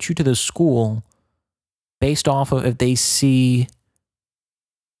will admit you to the school based off of if they see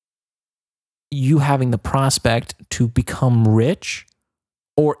you having the prospect to become rich,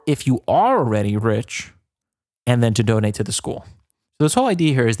 or if you are already rich, and then to donate to the school. So this whole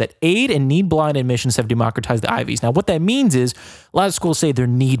idea here is that aid and need blind admissions have democratized the Ivies. Now, what that means is a lot of schools say they're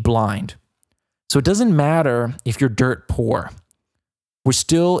need blind. So it doesn't matter if you're dirt poor. We're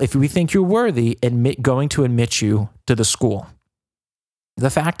still, if we think you're worthy, going to admit you to the school. The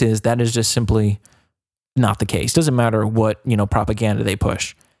fact is that is just simply not the case. Doesn't matter what, propaganda they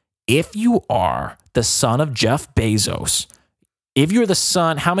push. If you are the son of Jeff Bezos, if you're the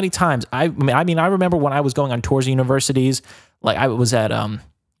son, how many times? I remember when I was going on tours of universities, like I was at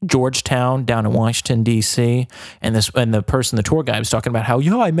Georgetown down in Washington, D.C., and the tour guide was talking about how,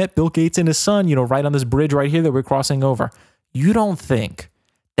 I met Bill Gates and his son, right on this bridge right here that we're crossing over. You don't think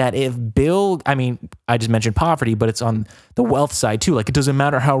that if I just mentioned poverty, but it's on the wealth side too. Like, it doesn't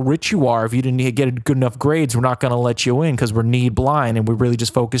matter how rich you are. If you didn't get good enough grades, we're not going to let you in because we're need blind and we're really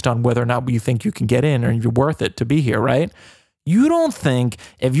just focused on whether or not you think you can get in or you're worth it to be here, right? You don't think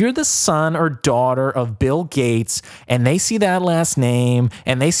if you're the son or daughter of Bill Gates and they see that last name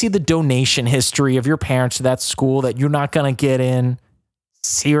and they see the donation history of your parents to that school that you're not going to get in?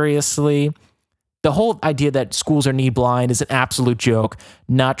 Seriously? The whole idea that schools are need blind is an absolute joke.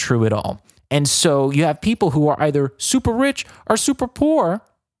 Not true at all. And so you have people who are either super rich or super poor.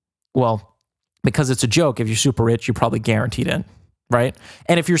 Well, because it's a joke, if you're super rich, you're probably guaranteed in, right?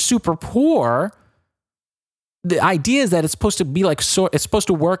 And if you're super poor, the idea is that it's supposed to be it's supposed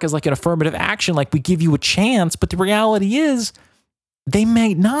to work as like an affirmative action, like we give you a chance, but the reality is they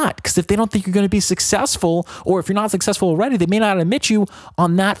may not, because if they don't think you're going to be successful, or if you're not successful already, they may not admit you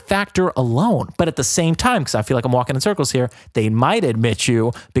on that factor alone. But at the same time, because I feel like I'm walking in circles here, they might admit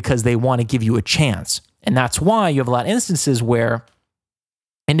you because they want to give you a chance. And that's why you have a lot of instances where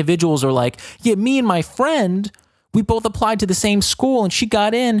individuals are like, yeah, me and my friend, we both applied to the same school and she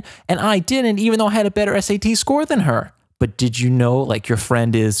got in and I didn't, even though I had a better SAT score than her. But did you know, like, your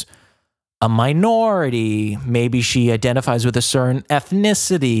friend is a minority? Maybe she identifies with a certain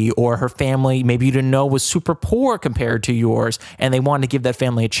ethnicity, or her family, maybe you didn't know, was super poor compared to yours. And they wanted to give that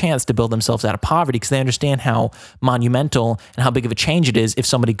family a chance to build themselves out of poverty because they understand how monumental and how big of a change it is if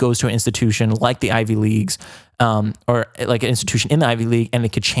somebody goes to an institution like the Ivy Leagues, or like an institution in the Ivy League, and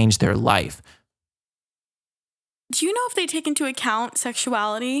it could change their life. Do you know if they take into account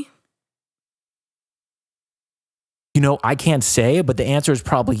sexuality? I can't say, but the answer is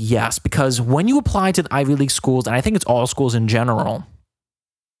probably yes, because when you apply to the Ivy League schools, and I think it's all schools in general,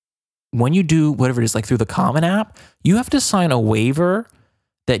 when you do whatever it is, like through the Common App, you have to sign a waiver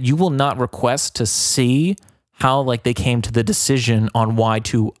that you will not request to see how they came to the decision on why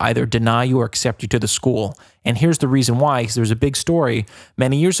to either deny you or accept you to the school. And here's the reason why, because there was a big story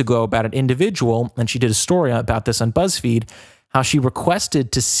many years ago about an individual, and she did a story about this on BuzzFeed, how she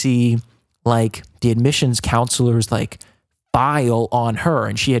requested to see the admissions counselor's file on her,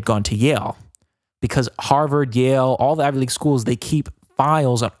 and she had gone to Yale, because Harvard, Yale, all the Ivy League schools, they keep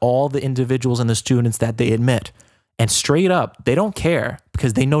files on all the individuals and the students that they admit. And straight up, they don't care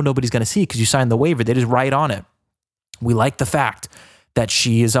because they know nobody's going to see, because you signed the waiver. They just write on it, we like the fact that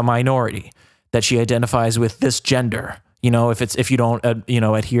she is a minority, that she identifies with this gender. If you don't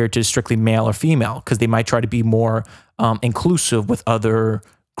adhere to strictly male or female, because they might try to be more inclusive with other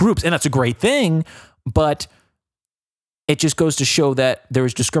groups, and that's a great thing, but it just goes to show that there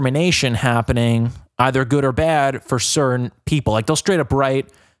is discrimination happening, either good or bad, for certain people. They'll straight up write,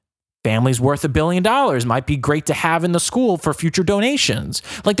 family's worth $1 billion, might be great to have in the school for future donations.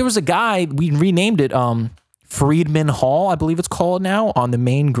 There was a guy, we renamed it Friedman Hall, I believe it's called now, on the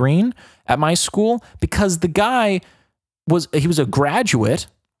main green at my school, because the guy was a graduate,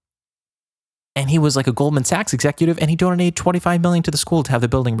 and he was a Goldman Sachs executive, and he donated $25 million to the school to have the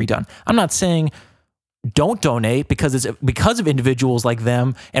building redone. I'm not saying don't donate, because it's because of individuals like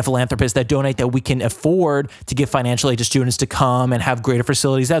them and philanthropists that donate that we can afford to give financial aid to students to come and have greater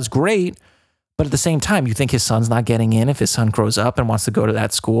facilities. That's great. But at the same time, you think his son's not getting in if his son grows up and wants to go to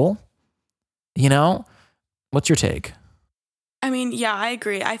that school? What's your take? I mean, yeah, I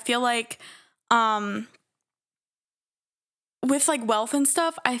agree. I feel like with wealth and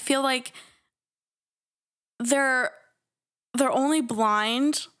stuff, I feel like they're only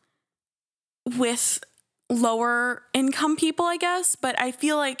blind with lower income people, I guess. But I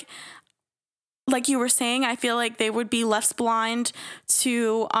feel like you were saying, I feel like they would be less blind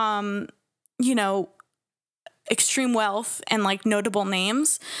to, extreme wealth and notable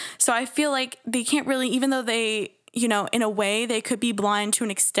names. So I feel like they can't really, even though they, in a way they could be blind to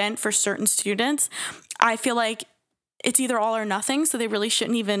an extent for certain students, I feel like it's either all or nothing. So they really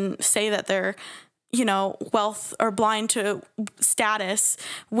shouldn't even say that they're, wealth or blind to status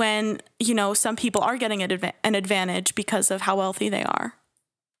when, some people are getting an advantage because of how wealthy they are.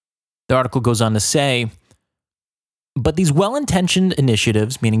 The article goes on to say, but these well-intentioned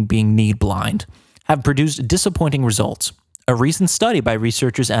initiatives, meaning being need blind, have produced disappointing results. A recent study by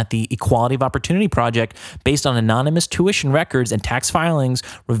researchers at the Equality of Opportunity Project, based on anonymous tuition records and tax filings,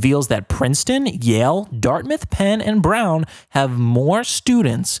 reveals that Princeton, Yale, Dartmouth, Penn, and Brown have more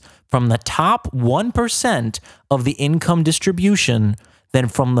students from the top 1% of the income distribution than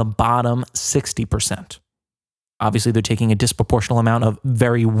from the bottom 60%. Obviously, they're taking a disproportional amount of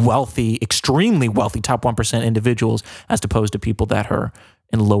very wealthy, extremely wealthy top 1% individuals as opposed to people that are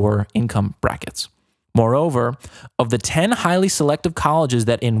in lower income brackets. Moreover, of the 10 highly selective colleges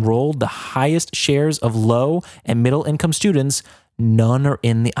that enrolled the highest shares of low and middle income students, none are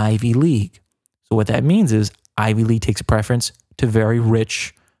in the Ivy League. So what that means is Ivy League takes a preference to very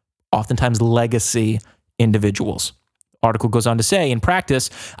rich, oftentimes legacy individuals. Article goes on to say, in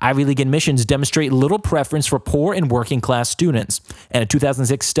practice, Ivy League admissions demonstrate little preference for poor and working class students. In a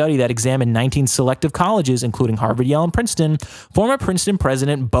 2006 study that examined 19 selective colleges, including Harvard, Yale, and Princeton, former Princeton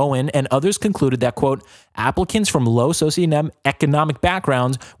President Bowen and others concluded that, quote, applicants from low socioeconomic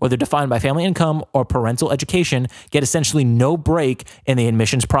backgrounds, whether defined by family income or parental education, get essentially no break in the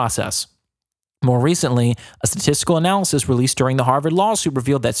admissions process. More recently, a statistical analysis released during the Harvard lawsuit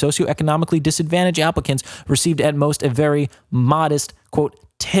revealed that socioeconomically disadvantaged applicants received at most a very modest, quote,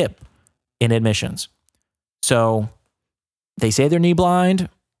 tip in admissions. So they say they're knee blind.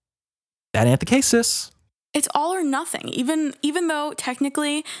 That ain't the case, sis. It's all or nothing. Even though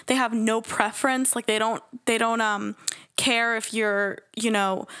technically they have no preference, like they don't care if you're,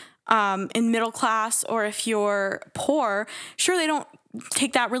 in middle class or if you're poor. Sure, they don't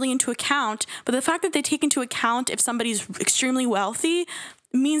take that really into account, but the fact that they take into account if somebody's extremely wealthy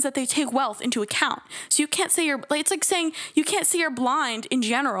means that they take wealth into account. So you can't say it's like saying you can't say you're blind in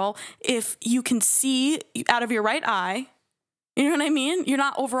general if you can see out of your right eye. You know what I mean? You're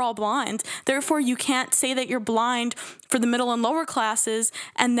not overall blind. Therefore, you can't say that you're blind for the middle and lower classes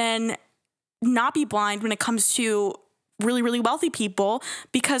and then not be blind when it comes to really, really wealthy people,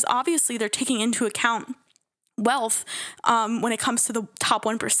 because obviously they're taking into account wealth when it comes to the top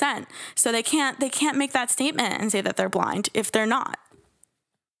 1%. So they can't make that statement and say that they're blind if they're not.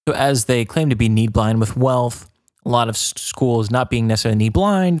 So as they claim to be need blind with wealth, a lot of schools not being necessarily need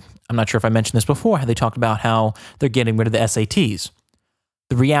blind. I'm not sure if I mentioned this before. They talked about how they're getting rid of the SATs.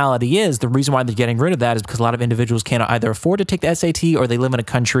 The reality is the reason why they're getting rid of that is because a lot of individuals can't either afford to take the SAT or they live in a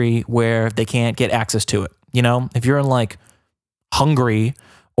country where they can't get access to it. If you're in like Hungary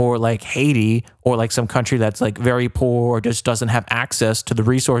or like Haiti or like some country that's like very poor or just doesn't have access to the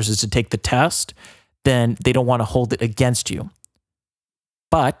resources to take the test, then they don't want to hold it against you.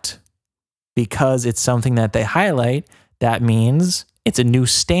 But because it's something that they highlight, that means it's a new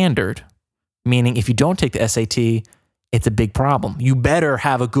standard, meaning if you don't take the SAT, it's a big problem. You better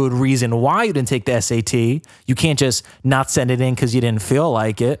have a good reason why you didn't take the SAT. You can't just not send it in because you didn't feel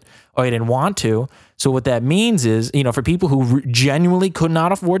like it or you didn't want to. So what that means is, for people who genuinely could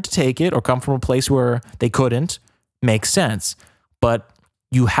not afford to take it or come from a place where they couldn't, makes sense. But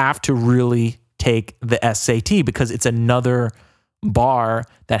you have to really take the SAT because it's another bar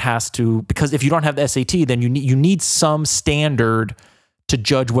that has to, because if you don't have the SAT, then you need some standard to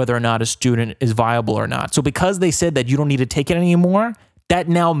judge whether or not a student is viable or not. So because they said that you don't need to take it anymore, that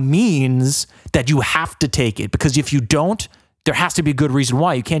now means that you have to take it, because if you don't, there has to be a good reason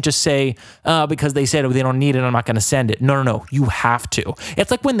why. You can't just say, because they said they don't need it, I'm not going to send it. No. You have to.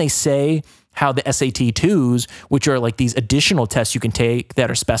 It's like when they say how the SAT 2s, which are like these additional tests you can take that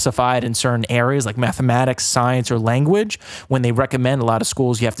are specified in certain areas like mathematics, science, or language, when they recommend a lot of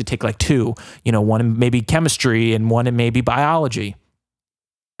schools, you have to take like 2, one in maybe chemistry and one in maybe biology.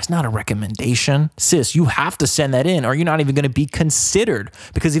 It's not a recommendation. Sis, you have to send that in or you're not even going to be considered,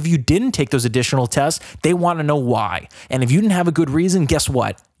 because if you didn't take those additional tests, they want to know why. And if you didn't have a good reason, guess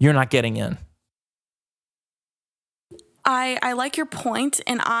what? You're not getting in. I like your point,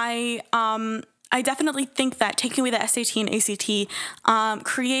 and I definitely think that taking away the SAT and ACT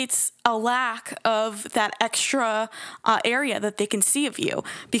creates a lack of that extra area that they can see of you,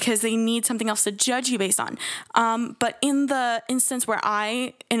 because they need something else to judge you based on. But in the instance where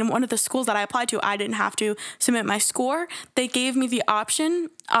in one of the schools that I applied to, I didn't have to submit my score. They gave me the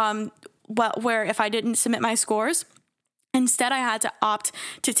option where if I didn't submit my scores, instead, I had to opt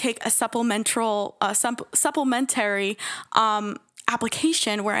to take a supplementary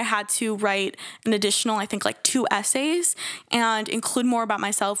application where I had to write an additional, I think, like 2 essays and include more about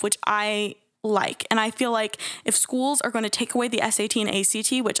myself, which I like. And I feel like if schools are going to take away the SAT and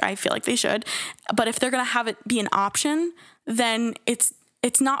ACT, which I feel like they should, but if they're going to have it be an option, then it's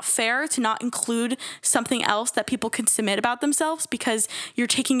not fair to not include something else that people can submit about themselves, because you're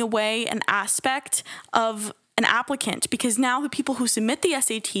taking away an aspect of an applicant, because now the people who submit the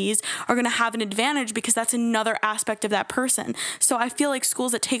SATs are going to have an advantage because that's another aspect of that person. So I feel like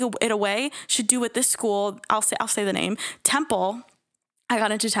schools that take it away should do what this school, I'll say the name, Temple. I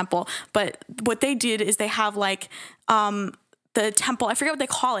got into Temple, but what they did is they have like the Temple, I forget what they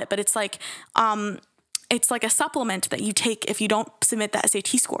call it, but it's like a supplement that you take if you don't submit the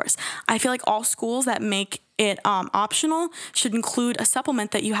SAT scores. I feel like all schools that make it optional should include a supplement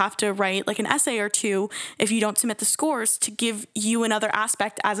that you have to write, like an essay or two, if you don't submit the scores, to give you another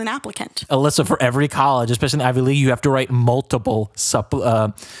aspect as an applicant. Alyssa, for every college, especially in the Ivy League, you have to write multiple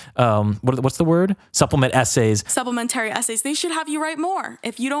what's the word? Supplement essays. Supplementary essays. They should have you write more.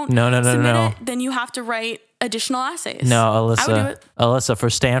 If you don't submit it, then you have to write additional essays. No, Alyssa. I would do it. Alyssa, for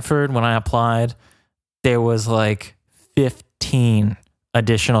Stanford, when I applied, there was like 15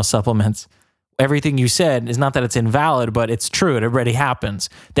 additional supplements. Everything you said is not that it's invalid, but it's true. It already happens.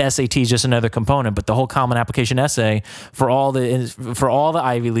 The SAT is just another component, but the whole common application essay for all the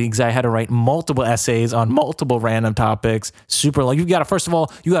Ivy Leagues, I had to write multiple essays on multiple random topics. Super long. First of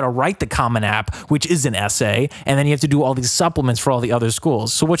all, you got to write the common app, which is an essay, and then you have to do all these supplements for all the other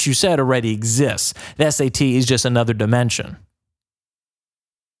schools. So what you said already exists. The SAT is just another dimension.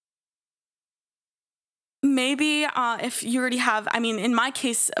 Maybe if you already have, I mean, in my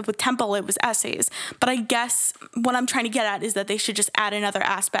case with Temple, it was essays. But I guess what I'm trying to get at is that they should just add another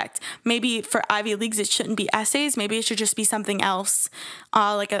aspect. Maybe for Ivy Leagues, it shouldn't be essays. Maybe it should just be something else,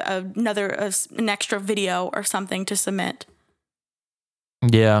 like an extra video or something to submit.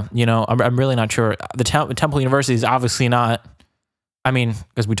 Yeah, I'm really not sure. The Temple University is obviously not, I mean,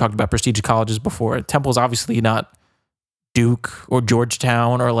 because we talked about prestigious colleges before, Temple is obviously not Duke or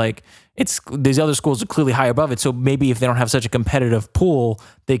Georgetown, or like, these other schools are clearly high above it. So maybe if they don't have such a competitive pool,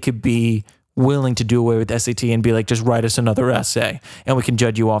 they could be willing to do away with SAT and be like, just write us another essay and we can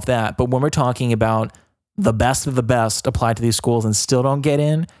judge you off that. But when we're talking about the best of the best applied to these schools and still don't get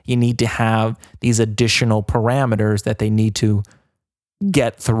in, you need to have these additional parameters that they need to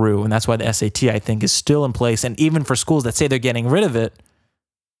get through. And that's why the SAT, I think, is still in place. And even for schools that say they're getting rid of it,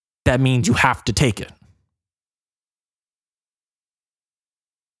 that means you have to take it.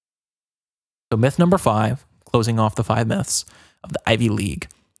 So myth number 5, closing off the 5 myths of the Ivy League.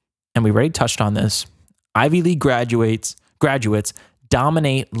 And we already touched on this. Ivy League graduates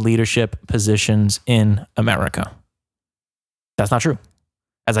dominate leadership positions in America. That's not true.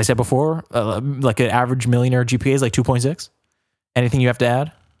 As I said before, like an average millionaire GPA is like 2.6. Anything you have to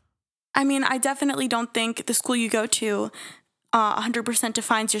add? I mean, I definitely don't think the school you go to 100%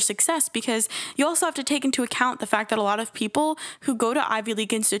 defines your success, because you also have to take into account the fact that a lot of people who go to Ivy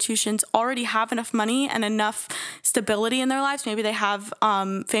League institutions already have enough money and enough stability in their lives. Maybe they have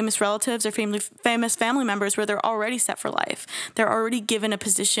famous relatives or famous family members where they're already set for life. They're already given a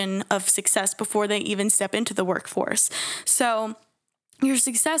position of success before they even step into the workforce. So your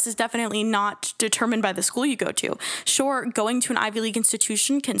success is definitely not determined by the school you go to. Sure, going to an Ivy League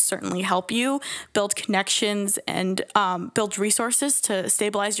institution can certainly help you build connections and build resources to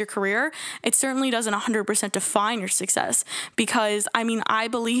stabilize your career. It certainly doesn't 100% define your success, because, I mean, I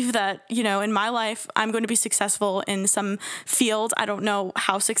believe that, in my life, I'm going to be successful in some field. I don't know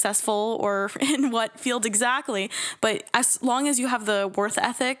how successful or in what field exactly, but as long as you have the worth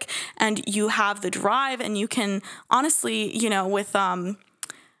ethic and you have the drive, and you can honestly,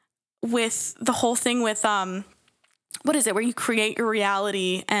 with the whole thing with, what is it, where you create your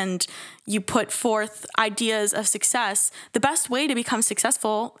reality and you put forth ideas of success, the best way to become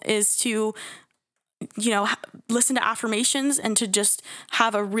successful is to, listen to affirmations and to just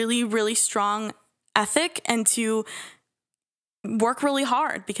have a really, really strong ethic and to work really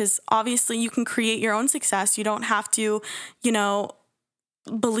hard, because obviously you can create your own success. You don't have to,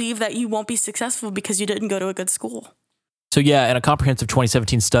 believe that you won't be successful because you didn't go to a good school. So yeah, in a comprehensive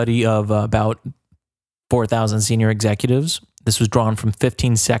 2017 study of about 4,000 senior executives, this was drawn from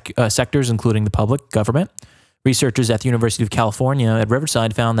 15 sectors, including the public, government. Researchers at the University of California at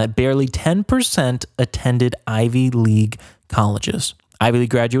Riverside found that barely 10% attended Ivy League colleges. Ivy League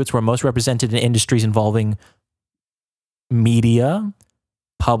graduates were most represented in industries involving media,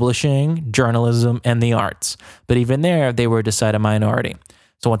 publishing, journalism, and the arts. But even there, they were a decided minority.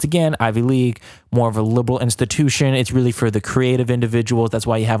 So once again, Ivy League, more of a liberal institution. It's really for the creative individuals. That's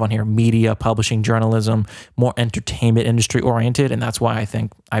why you have on here media, publishing, journalism, more entertainment industry oriented. And that's why I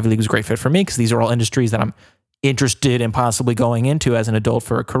think Ivy League is a great fit for me, because these are all industries that I'm interested in possibly going into as an adult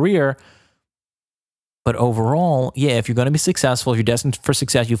for a career. But overall, yeah, if you're going to be successful, if you're destined for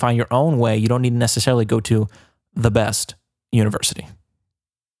success, you find your own way. You don't need to necessarily go to the best university.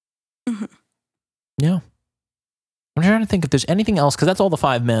 Mhm. Yeah. I'm trying to think if there's anything else, because that's all the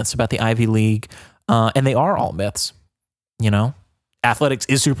 5 myths about the Ivy League. And they are all myths, you know? Athletics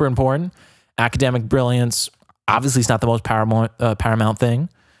is super important. Academic brilliance, obviously, it's not the most paramount thing,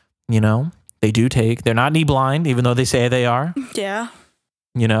 you know? They're not knee blind, even though they say they are. Yeah.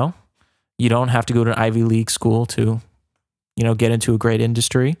 You know? You don't have to go to an Ivy League school to, you know, get into a great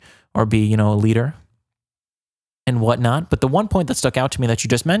industry or be, you know, a leader and whatnot. But the one point that stuck out to me that you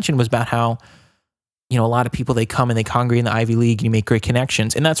just mentioned was about how, you know, a lot of people, they come and they congregate in the Ivy League and you make great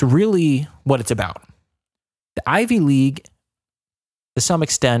connections. And that's really what it's about. The Ivy League, to some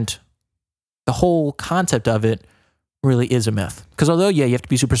extent, the whole concept of it really is a myth. Because although, yeah, you have to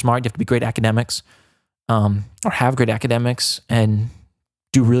be super smart, you have to be great academics, or have great academics and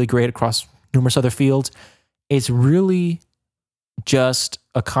do really great across numerous other fields, it's really just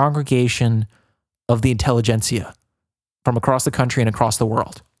a congregation of the intelligentsia from across the country and across the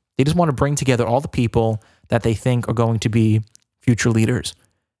world. They just want to bring together all the people that they think are going to be future leaders.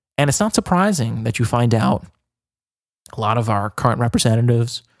 And it's not surprising that you find out a lot of our current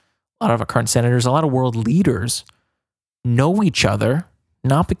representatives, a lot of our current senators, a lot of world leaders know each other,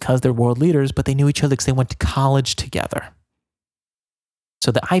 not because they're world leaders, but they knew each other because they went to college together.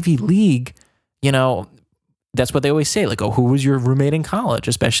 So the Ivy League, you know, that's what they always say, like, oh, who was your roommate in college?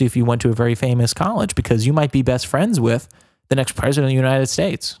 Especially if you went to a very famous college, because you might be best friends with the next president of the United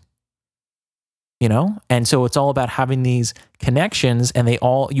States. You know? And so it's all about having these connections, and you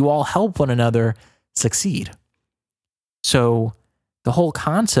all help one another succeed. So the whole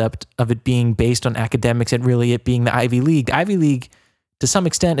concept of it being based on academics and really it being the Ivy League, to some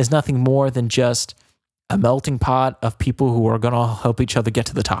extent, is nothing more than just a melting pot of people who are going to help each other get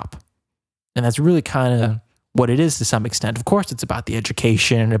to the top. And that's really kind of what it is to some extent. Of course, it's about the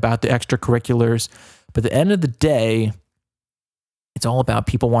education, about the extracurriculars, but at the end of the day, it's all about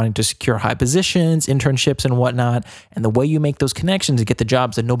people wanting to secure high positions, internships, and whatnot. And the way you make those connections to get the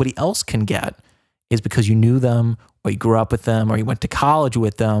jobs that nobody else can get is because you knew them, or you grew up with them, or you went to college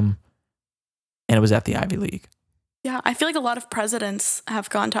with them, and it was at the Ivy League. Yeah, I feel like a lot of presidents have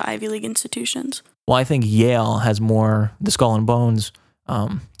gone to Ivy League institutions. Well, I think Yale has more, the Skull and Bones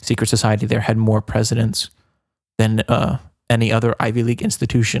secret society there had more presidents than any other Ivy League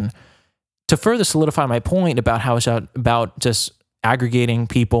institution. To further solidify my point about how it's about just aggregating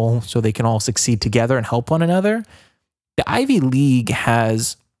people so they can all succeed together and help one another, the Ivy League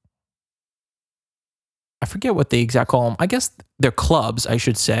has, I forget what they exactly call them. I guess they're clubs, I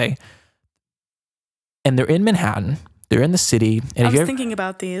should say. And they're in Manhattan. They're in the city. And I was thinking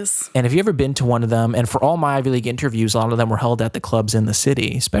about these. And if you ever been to one of them, and for all my Ivy League interviews, a lot of them were held at the clubs in the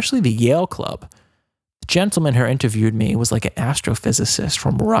city, especially the Yale Club. The gentleman who interviewed me was like an astrophysicist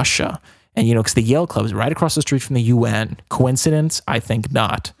from Russia. And, you know, because the Yale Club is right across the street from the UN. Coincidence? I think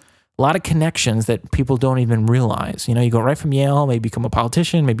not. A lot of connections that people don't even realize. You know, you go right from Yale, maybe become a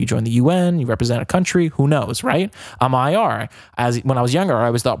politician, maybe you join the UN, you represent a country, who knows, right? I'm IR. When I was younger, I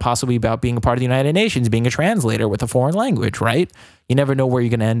always thought possibly about being a part of the United Nations, being a translator with a foreign language, right? You never know where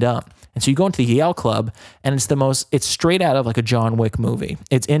you're going to end up. And so you go into the Yale Club, and it's straight out of like a John Wick movie.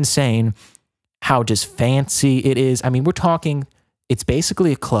 It's insane how just fancy it is. I mean, we're talking, it's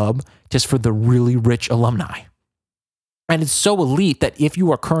basically a club just for the really rich alumni. And it's so elite that if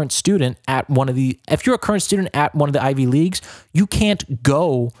you're a current student at one of the Ivy Leagues, you can't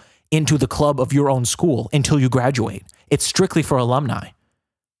go into the club of your own school until you graduate. It's strictly for alumni.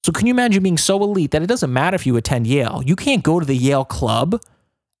 So can you imagine being so elite that it doesn't matter if you attend Yale, you can't go to the Yale Club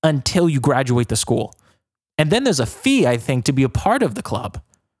until you graduate the school. And then there's a fee, I think, to be a part of the club.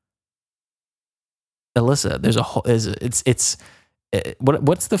 Alyssa, there's a whole,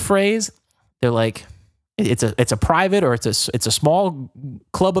 what's the phrase? They're like, it's a private, or it's a small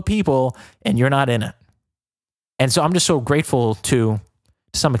club of people, and you're not in it. And so I'm just so grateful to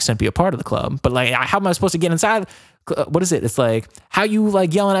some extent be a part of the club. But like, how am I supposed to get inside? What is it? It's like, how you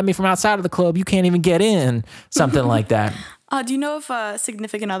like yelling at me from outside of the club? You can't even get in. Something like that. Do you know if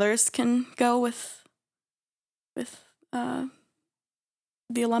significant others can go with the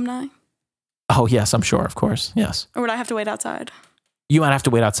alumni? Oh yes, I'm sure. Of course, yes. Or would I have to wait outside? You might have to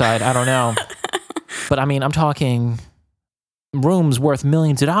wait outside. I don't know. But I mean, I'm talking rooms worth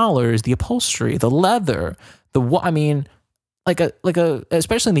millions of dollars, the upholstery, the leather, especially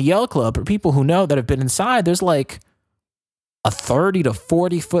in the Yale Club, for people who know that have been inside, there's like a 30 to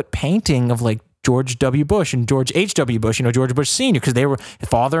 40 foot painting of like George W. Bush and George H.W. Bush, George Bush Sr., because they were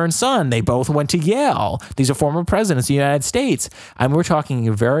father and son. They both went to Yale. These are former presidents of the United States. And we're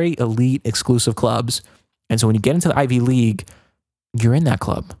talking very elite, exclusive clubs. And so when you get into the Ivy League, you're in that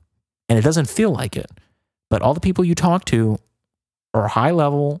club. And it doesn't feel like it. But all the people you talk to are high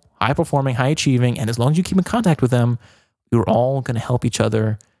level, high performing, high achieving. And as long as you keep in contact with them, you're all going to help each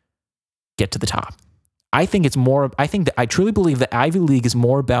other get to the top. I truly believe that Ivy League is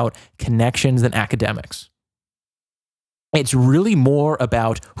more about connections than academics. It's really more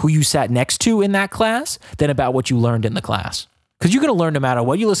about who you sat next to in that class than about what you learned in the class. Because you're going to learn no matter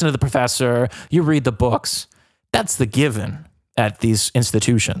what. You listen to the professor, you read the books. That's the given at these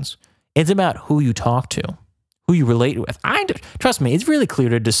institutions. It's about who you talk to, who you relate with. Trust me, it's really clear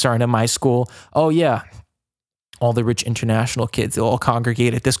to discern in my school. Oh yeah, all the rich international kids, they'll all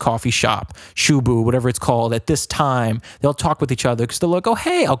congregate at this coffee shop, Shubu, whatever it's called, at this time. They'll talk with each other because they'll like, oh,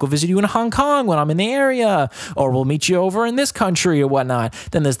 hey, I'll go visit you in Hong Kong when I'm in the area, or we'll meet you over in this country or whatnot.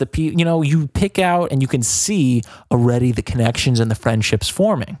 Then there's you pick out and you can see already the connections and the friendships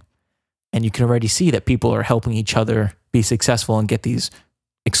forming. And you can already see that people are helping each other be successful and get these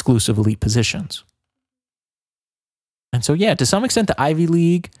exclusive elite positions. And so, yeah, to some extent, the Ivy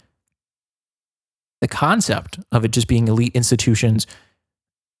League, the concept of it just being elite institutions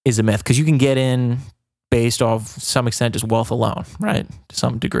is a myth because you can get in based off some extent just wealth alone, right? To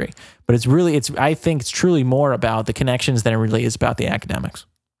some degree. But I think it's truly more about the connections than it really is about the academics.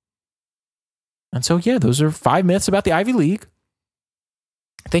 And so, yeah, those are 5 myths about the Ivy League.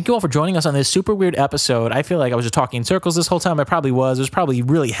 Thank you all for joining us on this super weird episode. I feel like I was just talking in circles this whole time. I probably was. It was probably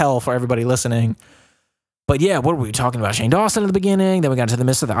really hell for everybody listening. But yeah, what were we talking about? Shane Dawson at the beginning. Then we got into the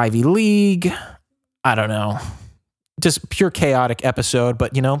myths of the Ivy League. I don't know. Just pure chaotic episode.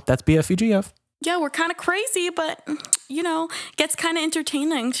 But, that's BFUGF. Yeah, we're kind of crazy, but, gets kind of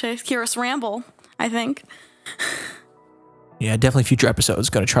entertaining to hear us ramble, I think. Yeah, definitely future episodes.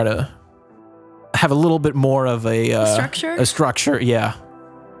 Going to try to have a little bit more of a structure. A structure, yeah.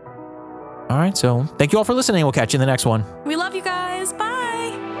 All right, so thank you all for listening. We'll catch you in the next one.